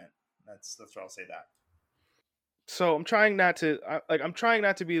comment. That's where I'll say that. So I'm trying not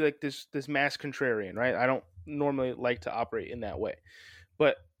to be like this mass contrarian, right? I don't normally like to operate in that way,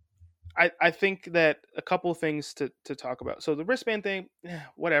 but I think that a couple of things to talk about. So the wristband thing,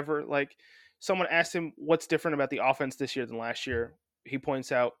 whatever. Like, someone asked him what's different about the offense this year than last year. He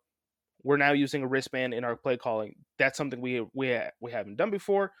points out we're now using a wristband in our play calling. That's something we haven't done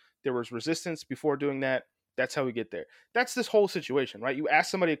before. There was resistance before doing that. That's how we get there. That's this whole situation, right? You ask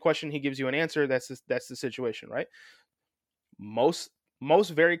somebody a question, he gives you an answer. That's the situation, right? Most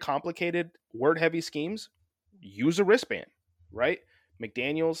very complicated word heavy schemes use a wristband, right?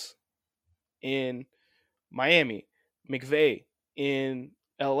 McDaniels in Miami, McVay in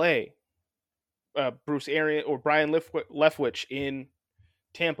LA, Bruce Arians or Brian Leftwich in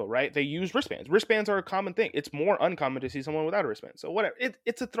Tampa, right? They use wristbands. Wristbands are a common thing. It's more uncommon to see someone without a wristband. So whatever.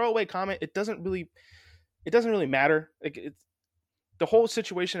 It's a throwaway comment. It doesn't really matter. Like it's the whole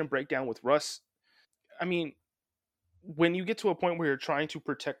situation and breakdown with Russ. I mean, when you get to a point where you're trying to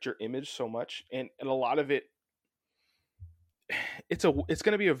protect your image so much, and a lot of it, it's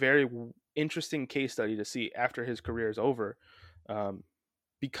going to be a very interesting case study to see after his career is over,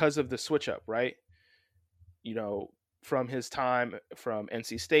 because of the switch up, right? You know, from his time from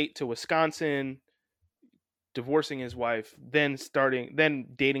NC State to Wisconsin, divorcing his wife, then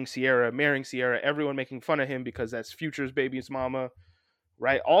dating Sierra, marrying Sierra, everyone making fun of him because that's Future's baby's mama,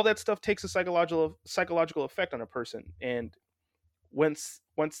 right? All that stuff takes a psychological effect on a person. And once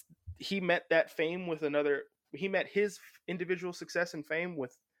he met that fame with another, he met his individual success and fame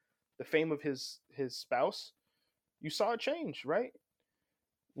with the fame of his spouse, you saw a change, right?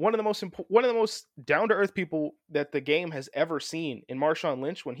 One of the most down to earth people that the game has ever seen in Marshawn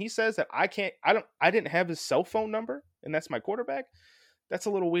Lynch, when he says that I didn't have his cell phone number and that's my quarterback, that's a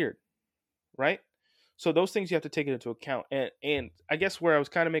little weird, right? So those things you have to take into account. And I guess where I was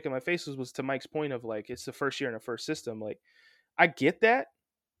kind of making my faces was to Mike's point of like, it's the first year in a first system. Like, I get that,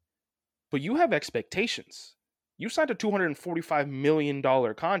 but you have expectations. You signed a $245 million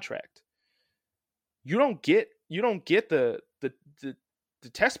contract. You don't get the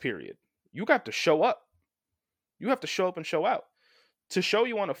test period. You got to show up. You have to show up and show out. To show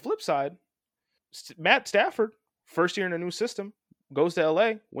you on a flip side, Matt Stafford, first year in a new system, goes to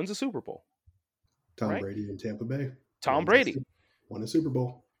LA, wins a Super Bowl. Tom Brady in Tampa Bay. Tom Brady won a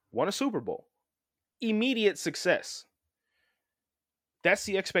Super Bowl. Immediate success. That's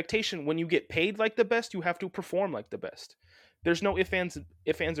the expectation. When you get paid like the best, you have to perform like the best. There's no ifs,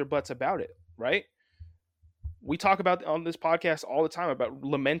 ands, or buts about it, right? We talk about on this podcast all the time about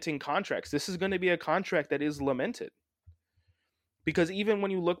lamenting contracts. This is going to be a contract that is lamented. Because even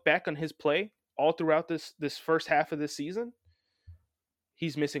when you look back on his play all throughout this first half of this season,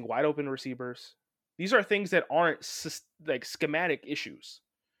 he's missing wide open receivers. These are things that aren't like schematic issues.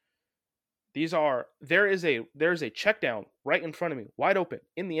 There is a check down right in front of me, wide open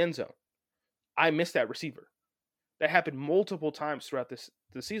in the end zone. I missed that receiver. That happened multiple times throughout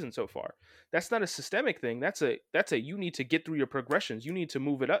the season so far. That's not a systemic thing. That's a you need to get through your progressions. You need to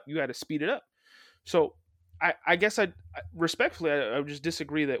move it up. You got to speed it up. So I guess I respectfully I would just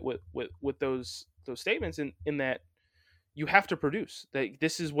disagree that with those statements in that you have to produce. That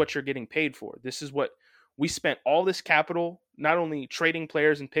this is what you're getting paid for. This is what we spent all this capital, not only trading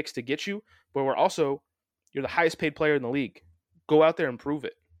players and picks to get you, but you're the highest paid player in the league. Go out there and prove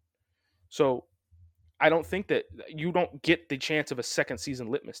it. So I don't think that you don't get the chance of a second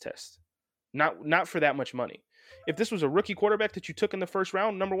season litmus test. Not for that much money. If this was a rookie quarterback that you took in the first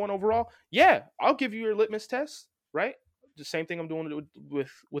round, number 1 overall, yeah, I'll give you your litmus test, right? The same thing I'm doing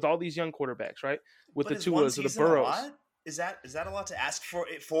with all these young quarterbacks, right? With the Tuas or the Burrows. Is that a lot to ask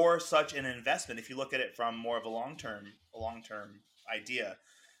for such an investment? If you look at it from more of a long term idea,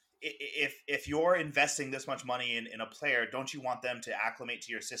 if you're investing this much money in a player, don't you want them to acclimate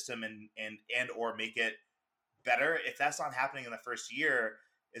to your system and or make it better? If that's not happening in the first year,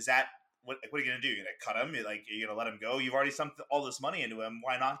 is that what are you going to do? You're going to cut him? You're going to let him go? You've already sunk all this money into him.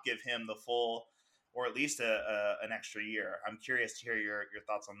 Why not give him the full, or at least an extra year? I'm curious to hear your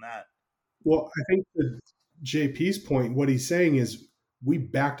thoughts on that. Well, I think to JP's point, what he's saying is, we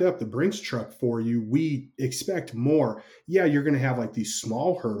backed up the Brinks truck for you. We expect more. Yeah, you're going to have like these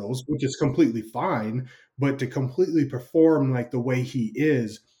small hurdles, which is completely fine, but to completely perform like the way he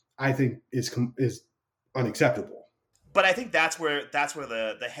is, I think is unacceptable. But I think that's where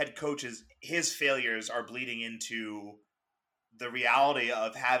the head coach's his failures are bleeding into the reality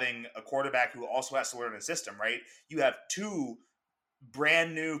of having a quarterback who also has to learn a system, right? You have 2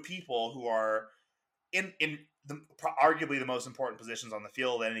 brand new people who are in arguably the most important positions on the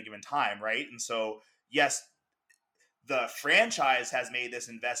field at any given time, right? And so, yes, the franchise has made this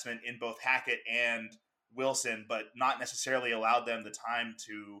investment in both Hackett and Wilson, but not necessarily allowed them the time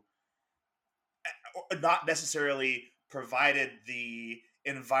to, not necessarily provided the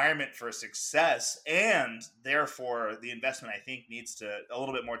environment for success, and therefore the investment, I think, needs a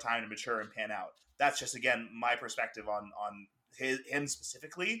little bit more time to mature and pan out. That's just, again, my perspective on him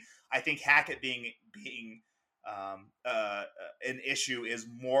specifically. I think Hackett being an issue is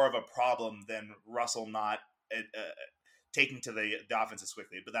more of a problem than Russell not taking to the offense as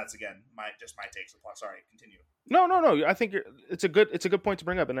quickly. But that's, again, my take. So sorry, continue. No. I think it's a good point to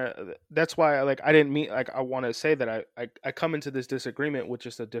bring up, and that's why I didn't mean I want to say that I come into this disagreement with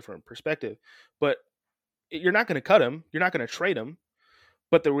just a different perspective. But you're not going to cut him, you're not going to trade him.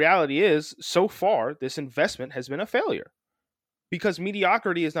 But the reality is, so far, this investment has been a failure. because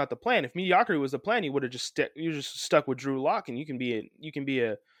mediocrity is not the plan. If mediocrity was the plan, you would have you're just stuck with Drew Lock, and you can be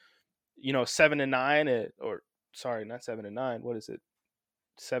a 7-9 or sorry, not 7-9. What is it?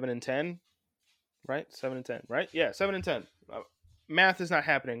 7-10, right? 7-10, right? Yeah, 7-10. Math is not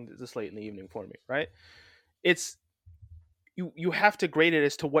happening this late in the evening for me, right? It's you have to grade it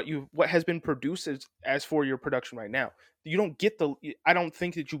as to what has been produced as for your production right now. You don't get I don't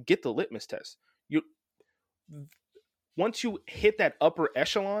think that you get the litmus test. Once you hit that upper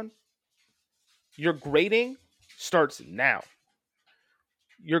echelon, your grading starts now.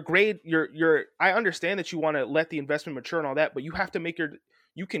 Your grade, I understand that you want to let the investment mature and all that, but you have to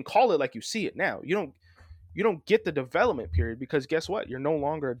you can call it like you see it now. You don't get the development period, because guess what? You're no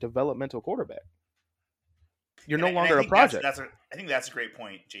longer a developmental quarterback. You're no longer a project. I think that's a great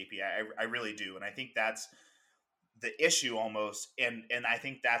point, JP. I really do. And I think that's the issue almost. And I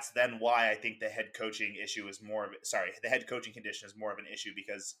think that's then why I think the head coaching issue is the head coaching condition is more of an issue,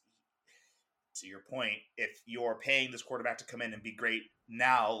 because to your point, if you're paying this quarterback to come in and be great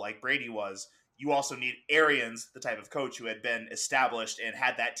now, like Brady was, you also need Arians, the type of coach who had been established and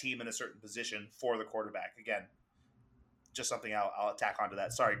had that team in a certain position for the quarterback. Again, just something I'll tack onto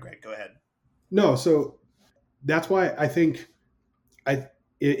that. Sorry, Greg, go ahead. No, so that's why I think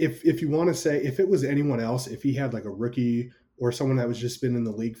if you want to say, if it was anyone else, if he had like a rookie or someone that was just been in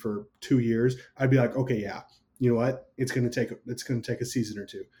the league for 2 years, I'd be like, okay, yeah, you know what? It's going to take a season or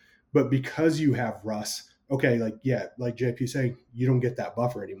two. But because you have Russ, okay, like JP saying, you don't get that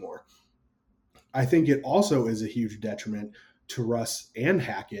buffer anymore. I think it also is a huge detriment to Russ and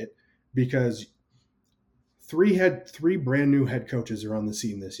Hackett, because three brand new head coaches are on the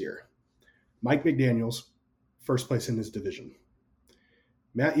scene this year. Mike McDaniels, first place in his division.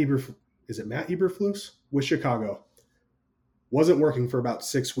 Matt Eberflus with Chicago. Wasn't working for about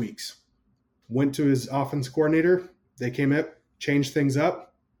 6 weeks. Went to his offense coordinator. They came up, changed things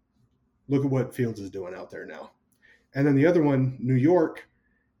up. Look at what Fields is doing out there now. And then the other one, New York,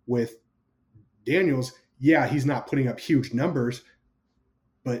 with Daniels. Yeah, he's not putting up huge numbers,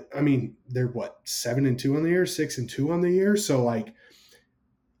 but I mean, they're 7-2 on the year, 6-2 on the year. So like,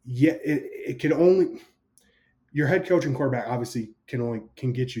 yeah, it can only, your head coach and quarterback obviously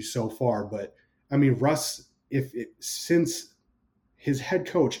can get you so far. But I mean, Russ, since his head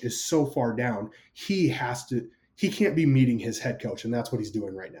coach is so far down, he can't be meeting his head coach, and that's what he's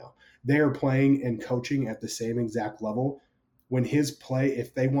doing right now. They are playing and coaching at the same exact level. When his play,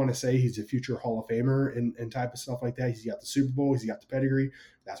 if they want to say he's a future Hall of Famer and type of stuff like that, he's got the Super Bowl, he's got the pedigree.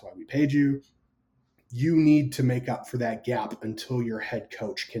 That's why we paid you. You need to make up for that gap until your head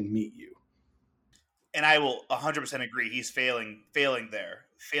coach can meet you. And I will 100% agree. He's failing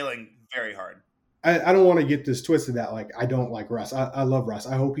very hard. I don't want to get this twisted that like I don't like Russ. I love Russ.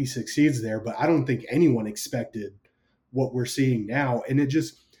 I hope he succeeds there, but I don't think anyone expected what we're seeing now. And it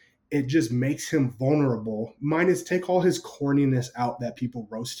just makes him vulnerable. Minus take all his corniness out that people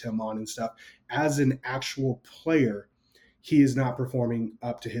roast him on and stuff. As an actual player, he is not performing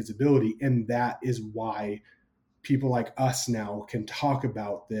up to his ability. And that is why people like us now can talk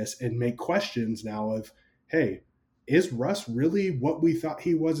about this and make questions now of, hey, is Russ really what we thought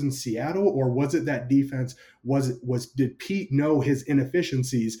he was in Seattle? Or was it that defense? Did Pete know his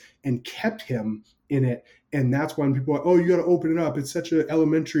inefficiencies and kept him in it? And that's when people are like, oh, you got to open it up. It's such an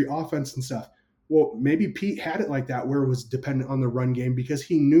elementary offense and stuff. Well, maybe Pete had it like that where it was dependent on the run game because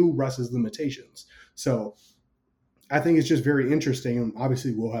he knew Russ's limitations. So I think it's just very interesting. And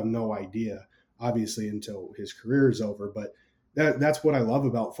obviously we'll have no idea, obviously, until his career is over. But that's what I love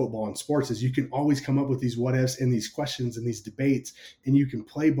about football and sports is you can always come up with these what ifs and these questions and these debates, and you can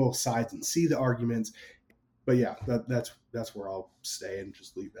play both sides and see the arguments. But yeah, that's where I'll stay and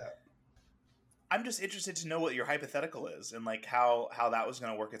just leave that. I'm just interested to know what your hypothetical is and like how that was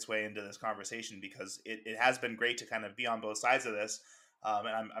going to work its way into this conversation, because it has been great to kind of be on both sides of this. And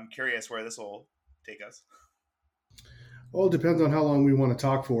I'm curious where this will take us. Well, it depends on how long we want to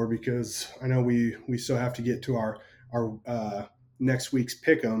talk for, because I know we still have to get to our next week's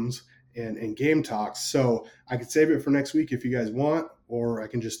pick'ems and game talks. So I could save it for next week if you guys want, or I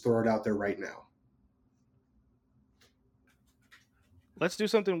can just throw it out there right now. Let's do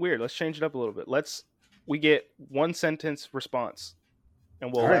something weird. Let's change it up a little bit. We get 1 sentence response,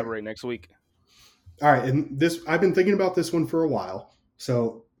 and we'll elaborate next week. All right. And I've been thinking about this one for a while,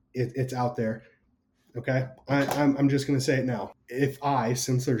 so it's out there. Okay. I'm just going to say it now.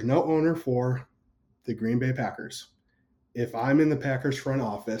 Since there's no owner for the Green Bay Packers, if I'm in the Packers front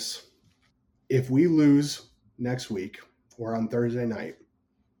office, if we lose next week or on Thursday night,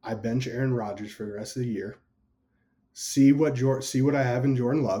 I bench Aaron Rodgers for the rest of the year. See what I have in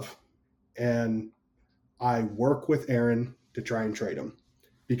Jordan Love, and I work with Aaron to try and trade him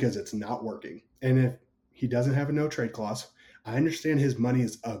because it's not working. And if he doesn't have a no trade clause, I understand his money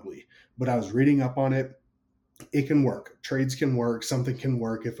is ugly, but I was reading up on it. It can work. Trades can work. Something can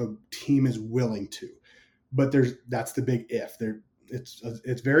work if a team is willing to. But that's the big if.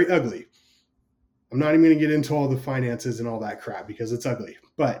 It's very ugly. I'm not even going to get into all the finances and all that crap because it's ugly.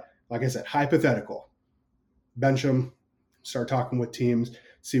 But like I said, hypothetical. Bench him, start talking with teams,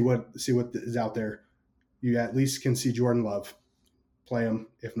 see what is out there. You at least can see Jordan Love, play him.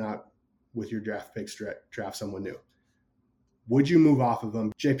 If not, with your draft picks, draft someone new. Would you move off of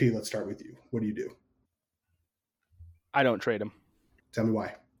him? JP, let's start with you. What do you do? I don't trade him. Tell me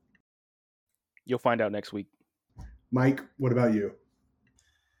why. You'll find out next week. Mike, what about you?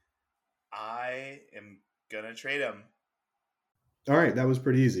 I am going to trade him. All right, that was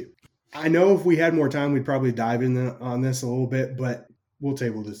pretty easy. I know if we had more time, we'd probably dive in on this a little bit, but we'll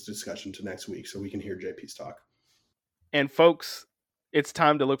table this discussion to next week so we can hear JP's talk. And folks, it's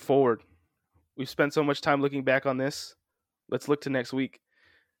time to look forward. We've spent so much time looking back on this. Let's look to next week.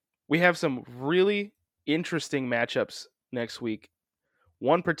 We have some really interesting matchups next week.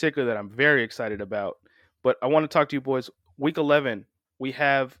 One particular that I'm very excited about, but I want to talk to you boys. Week 11, we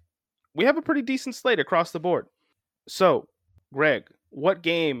have a pretty decent slate across the board. So, Greg, what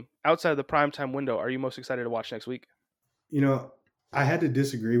game outside of the primetime window are you most excited to watch next week? You know, I had to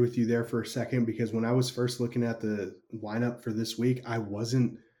disagree with you there for a second because when I was first looking at the lineup for this week, I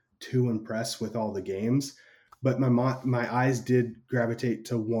wasn't too impressed with all the games, but my eyes did gravitate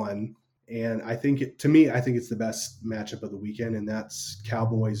to one. And I think it's the best matchup of the weekend, and that's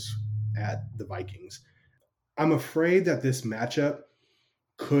Cowboys at the Vikings. I'm afraid that this matchup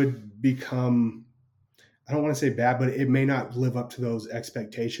could become, I don't want to say bad, but it may not live up to those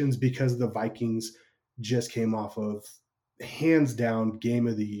expectations because the Vikings just came off of hands down game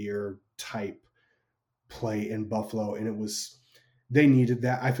of the year type play in Buffalo. And they needed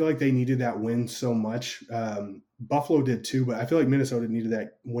that. I feel like they needed that win so much. Buffalo did too, but I feel like Minnesota needed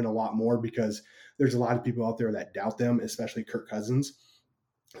that win a lot more because there's a lot of people out there that doubt them, especially Kirk Cousins.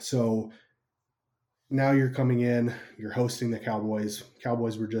 So now you're coming in, you're hosting the Cowboys.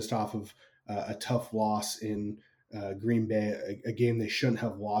 Cowboys were just off of a tough loss in Green Bay, a game they shouldn't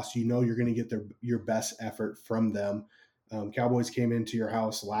have lost. You know you're going to get your best effort from them. Cowboys came into your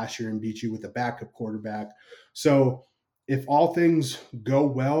house last year and beat you with a backup quarterback. So if all things go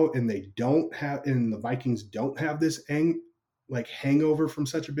well and the Vikings don't have this hangover from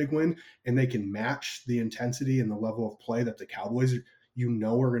such a big win, and they can match the intensity and the level of play that the Cowboys are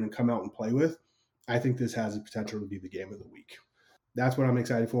going to come out and play with, I think this has the potential to be the game of the week. That's what I'm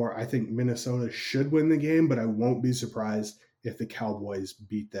excited for. I think Minnesota should win the game, but I won't be surprised if the Cowboys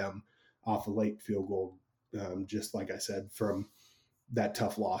beat them off a late field goal, just like I said, from that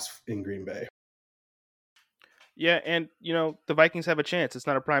tough loss in Green Bay. Yeah, and, the Vikings have a chance. It's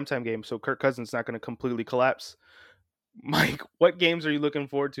not a primetime game, so Kirk Cousins is not going to completely collapse. Mike, what games are you looking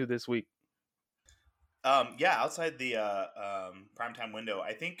forward to this week? Outside the primetime window,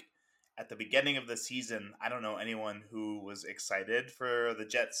 I think at the beginning of the season, I don't know anyone who was excited for the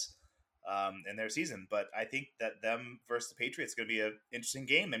Jets in their season, but I think that them versus the Patriots is going to be an interesting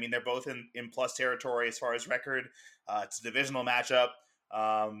game. I mean, they're both in plus territory as far as record. It's a divisional matchup.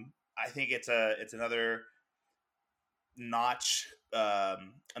 I think it's another notch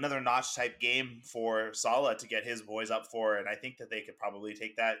type game for Saleh to get his boys up for, and I think that they could probably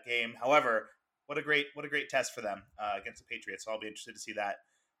take that game. However, what a great test for them against the Patriots. So I'll be interested to see that.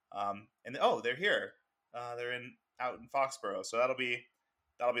 They're here. They're out in Foxborough, so that'll be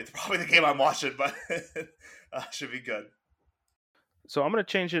probably the game I'm watching, but should be good. So I'm going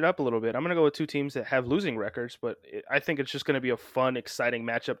to change it up a little bit. I'm going to go with two teams that have losing records, but I think it's just going to be a fun, exciting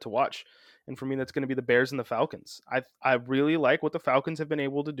matchup to watch. And for me, that's going to be the Bears and the Falcons. I really like what the Falcons have been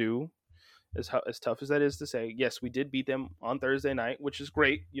able to do, as tough as that is to say. Yes, we did beat them on Thursday night, which is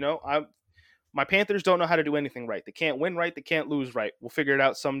great. My Panthers don't know how to do anything right. They can't win right. They can't lose right. We'll figure it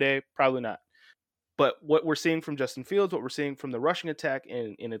out someday. Probably not. But what we're seeing from Justin Fields, what we're seeing from the rushing attack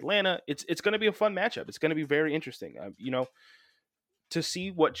in Atlanta, it's going to be a fun matchup. It's going to be very interesting. To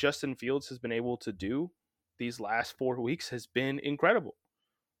see what Justin Fields has been able to do these last 4 weeks has been incredible.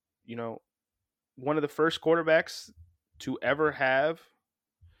 One of the first quarterbacks to ever have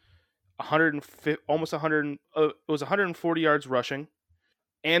 140 yards rushing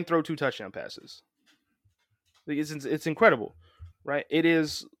and throw 2 touchdown passes. It's incredible, right? It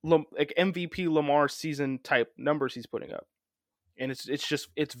is like MVP Lamar season type numbers he's putting up, and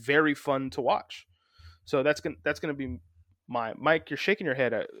it's very fun to watch. So that's gonna be Mike. You're shaking your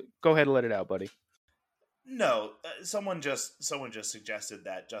head. Go ahead and let it out, buddy. No, someone just suggested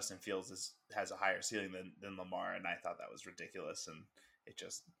that Justin Fields has a higher ceiling than Lamar, and I thought that was ridiculous, and it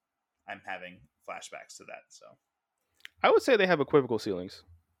just I'm having flashbacks to that. So, I would say they have equivocal ceilings.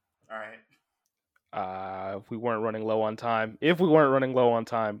 all right, If we weren't running low on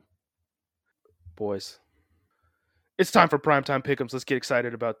time, boys, it's time for primetime pick'ems. Let's get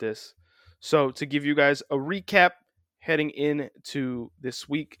excited about this. So, to give you guys a recap heading into this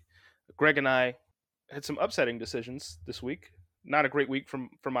week, Greg and I had some upsetting decisions this week. Not a great week from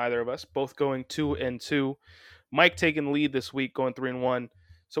either of us. Both going 2-2. Mike taking the lead this week, going 3-1.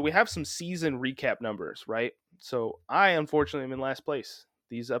 So we have some season recap numbers, right? So I unfortunately am in last place.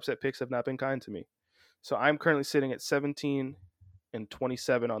 These upset picks have not been kind to me. So I'm currently sitting at 17-27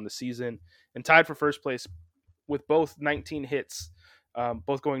 on the season, and tied for first place with both 19 hits,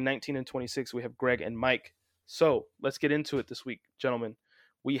 both going 19-26. We have Greg and Mike. So let's get into it this week, gentlemen.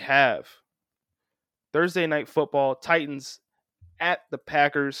 We have Thursday Night Football, Titans at the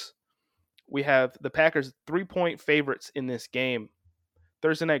Packers. We have the Packers 3-point favorites in this game.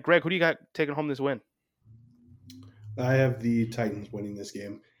 Thursday night, Greg, who do you got taking home this win? I have the Titans winning this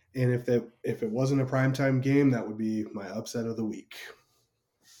game. And if it wasn't a primetime game, that would be my upset of the week.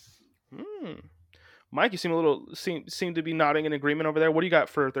 Mike, you seem to be nodding in agreement over there. What do you got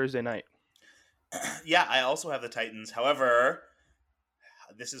for Thursday night? Yeah, I also have the Titans. However,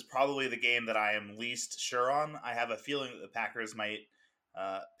 this is probably the game that I am least sure on. I have a feeling that the Packers might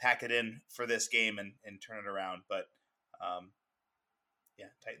pack it in for this game and turn it around. But yeah,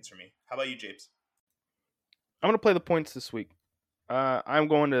 Titans for me. How about you, Japes? I'm going to play the points this week. I'm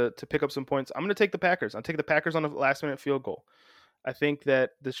going to pick up some points. I'm going to take the Packers. I'll take the Packers on a last-minute field goal. I think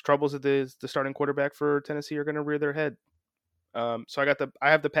that the troubles of the starting quarterback for Tennessee are going to rear their head. So I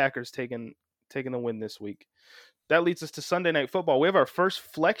have the Packers taking the win this week. That leads us to Sunday Night Football. We have our first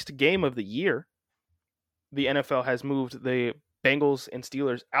flexed game of the year. The NFL has moved the Bengals and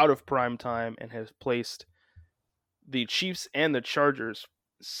Steelers out of prime time and has placed the Chiefs and the Chargers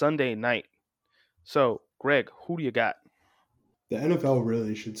Sunday night. So, Greg, who do you got? The NFL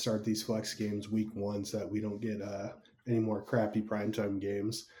really should start these flex games week 1 so that we don't get any more crappy primetime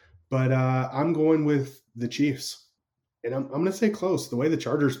games. But I'm going with the Chiefs. And I'm going to say close. The way the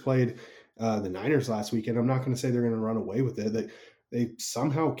Chargers played the Niners last weekend, I'm not going to say they're going to run away with it. They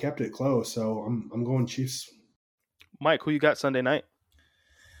somehow kept it close. So I'm going Chiefs. Mike, who you got Sunday night?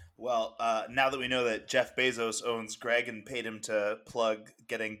 Well, now that we know that Jeff Bezos owns Greg and paid him to plug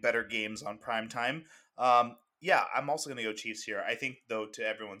getting better games on prime time, yeah, I'm also going to go Chiefs here. I think, though, to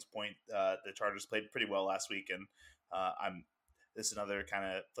everyone's point, the Chargers played pretty well last week, and this is another kind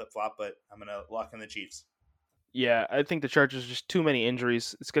of flip-flop, but I'm going to lock in the Chiefs. Yeah, I think the Chargers just too many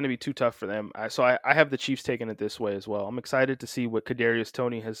injuries. It's going to be too tough for them. So I have the Chiefs taking it this way as well. I'm excited to see what Kadarius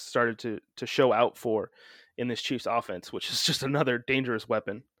Toney has started to show out for in this Chiefs offense, which is just another dangerous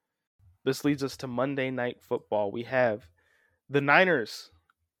weapon. This leads us to Monday Night Football. We have the Niners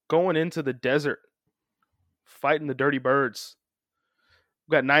going into the desert, fighting the Dirty Birds.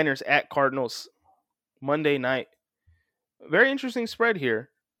 We've got Niners at Cardinals Monday night. Very interesting spread here.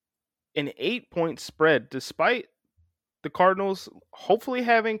 An 8-point spread, despite the Cardinals hopefully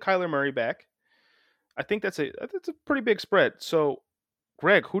having Kyler Murray back. I think that's a pretty big spread. So,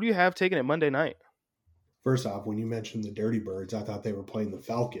 Greg, who do you have taking it Monday night? First off, when you mentioned the Dirty Birds, I thought they were playing the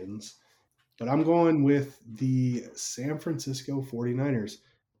Falcons. But I'm going with the San Francisco 49ers.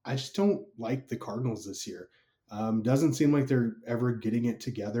 I just don't like the Cardinals this year. Doesn't seem like they're ever getting it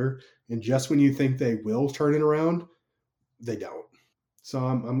together. And just when you think they will turn it around, they don't. So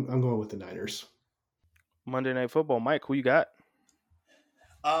I'm going with the Niners. Monday Night Football. Mike, who you got?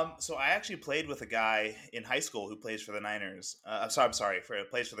 So I actually played with a guy in high school who plays for the Niners.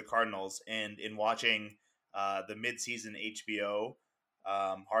 Plays for the Cardinals. And in watching the midseason HBO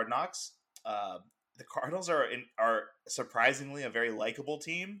Hard Knocks, the Cardinals are surprisingly a very likable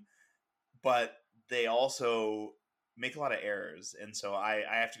team, but they also make a lot of errors, and so I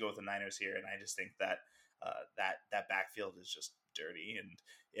have to go with the Niners here. And I just think that that backfield is just dirty, and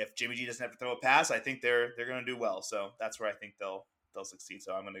if Jimmy G doesn't have to throw a pass, I think they're going to do well. So that's where I think they'll succeed.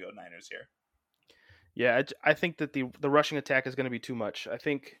 So I'm going to go Niners here. Yeah, I think that the rushing attack is going to be too much. I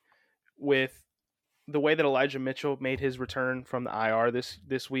think with the way that Elijah Mitchell made his return from the IR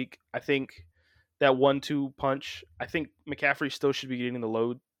this week, I think that 1-2 punch, I think McCaffrey still should be getting the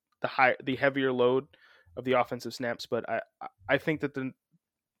load, the heavier load of the offensive snaps, but I think that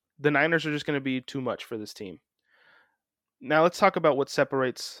the Niners are just going to be too much for this team. Now let's talk about what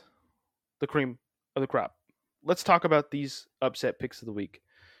separates the cream of the crop. Let's talk about these upset picks of the week.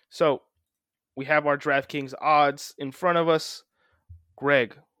 So we have our DraftKings odds in front of us.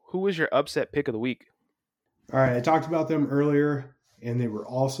 Greg, who is your upset pick of the week? All right, I talked about them earlier, and they were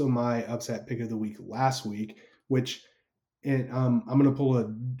also my upset pick of the week last week. Which, and I'm gonna pull a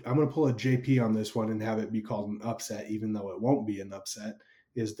JP on this one and have it be called an upset, even though it won't be an upset.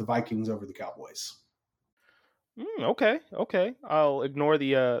 Is the Vikings over the Cowboys? Okay. I'll ignore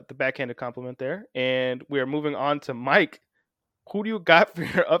the backhanded compliment there, and we are moving on to Mike. Who do you got for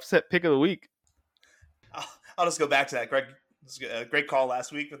your upset pick of the week? I'll just go back to that, Greg. Great call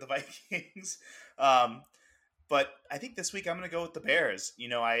last week with the Vikings. But I think this week I'm going to go with the Bears.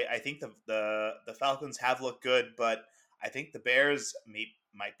 I think the Falcons have looked good, but I think the Bears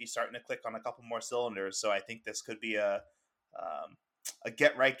might be starting to click on a couple more cylinders. So I think this could be a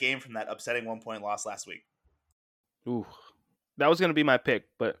get right game from that upsetting 1-point loss last week. Ooh, that was going to be my pick,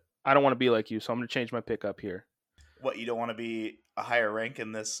 but I don't want to be like you, so I'm going to change my pick up here. What, you don't want to be a higher rank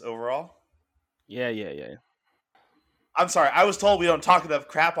in this overall? Yeah. I'm sorry. I was told we don't talk enough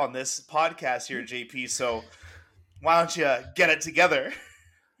crap on this podcast here, JP. So why don't you get it together?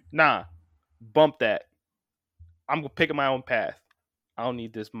 Nah, bump that. I'm picking my own path. I don't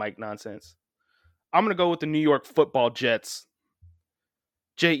need this Mike nonsense. I'm going to go with the New York Football Jets.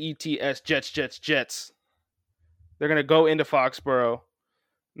 Jets, Jets. They're going to go into Foxborough,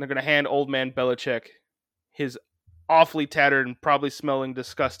 and they're going to hand old man Belichick his awfully tattered and probably smelling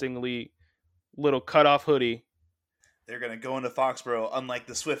disgustingly little cutoff hoodie. They're going to go into Foxborough, unlike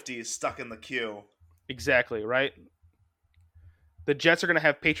the Swifties stuck in the queue. Exactly, right? The Jets are going to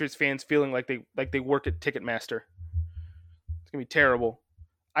have Patriots fans feeling like they work at Ticketmaster. It's going to be terrible.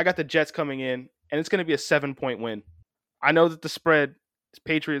 I got the Jets coming in, and it's going to be a 7-point win. I know that the spread is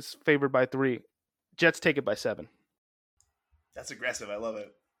Patriots favored by 3. Jets take it by 7. That's aggressive. I love it.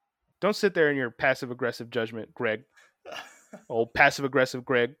 Don't sit there in your passive-aggressive judgment, Greg. Passive-aggressive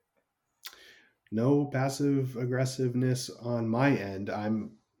Greg. No passive aggressiveness on my end.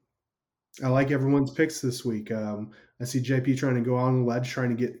 I like everyone's picks this week. I see JP trying to go on the ledge,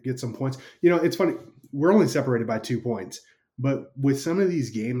 trying to get some points. It's funny. We're only separated by 2 points, but with some of these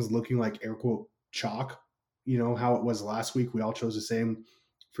games looking like air quote chalk, how it was last week, we all chose the same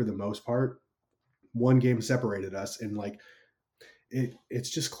for the most part. One game separated us, and it's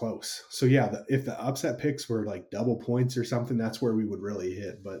just close. So yeah, if the upset picks were like double points or something, that's where we would really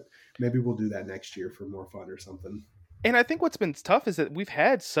hit. But maybe we'll do that next year for more fun or something. And I think what's been tough is that we've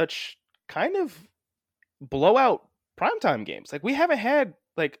had such kind of blowout primetime games. Like we haven't had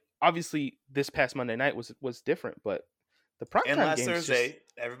obviously this past Monday night was different, but the primetime games. And last Thursday,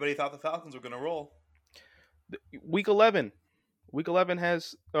 everybody thought the Falcons were going to roll. Week 11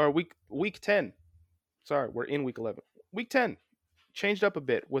 has, or week 10. Sorry, we're in week 11. Week 10 changed up a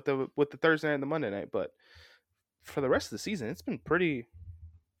bit with the Thursday night and the Monday night, but for the rest of the season, it's been pretty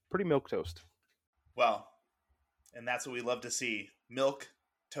milquetoast. Well, and that's what we love to see: milk,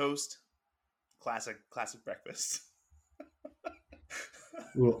 toast, classic breakfast.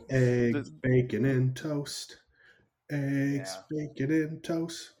 Well, eggs, bacon, and toast. Eggs, bacon, and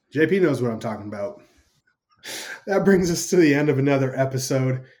toast. JP knows what I'm talking about. That brings us to the end of another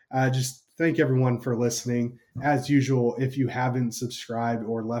episode. Just thank everyone for listening. As usual, if you haven't subscribed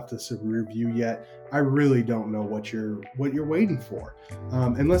or left us a review yet, I really don't know what you're waiting for.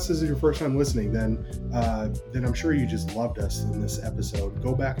 Unless this is your first time listening, then I'm sure you just loved us in this episode.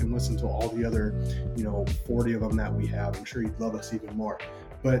 Go back and listen to all the other, 40 of them that we have. I'm sure you'd love us even more.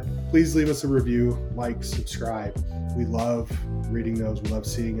 But please leave us a review, subscribe. We love reading those. We love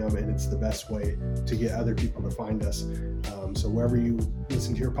seeing them, and it's the best way to get other people to find us. So wherever you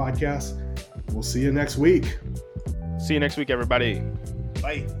listen to your podcast, we'll see you next week. See you next week, everybody.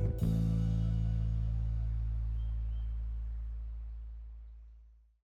 Bye.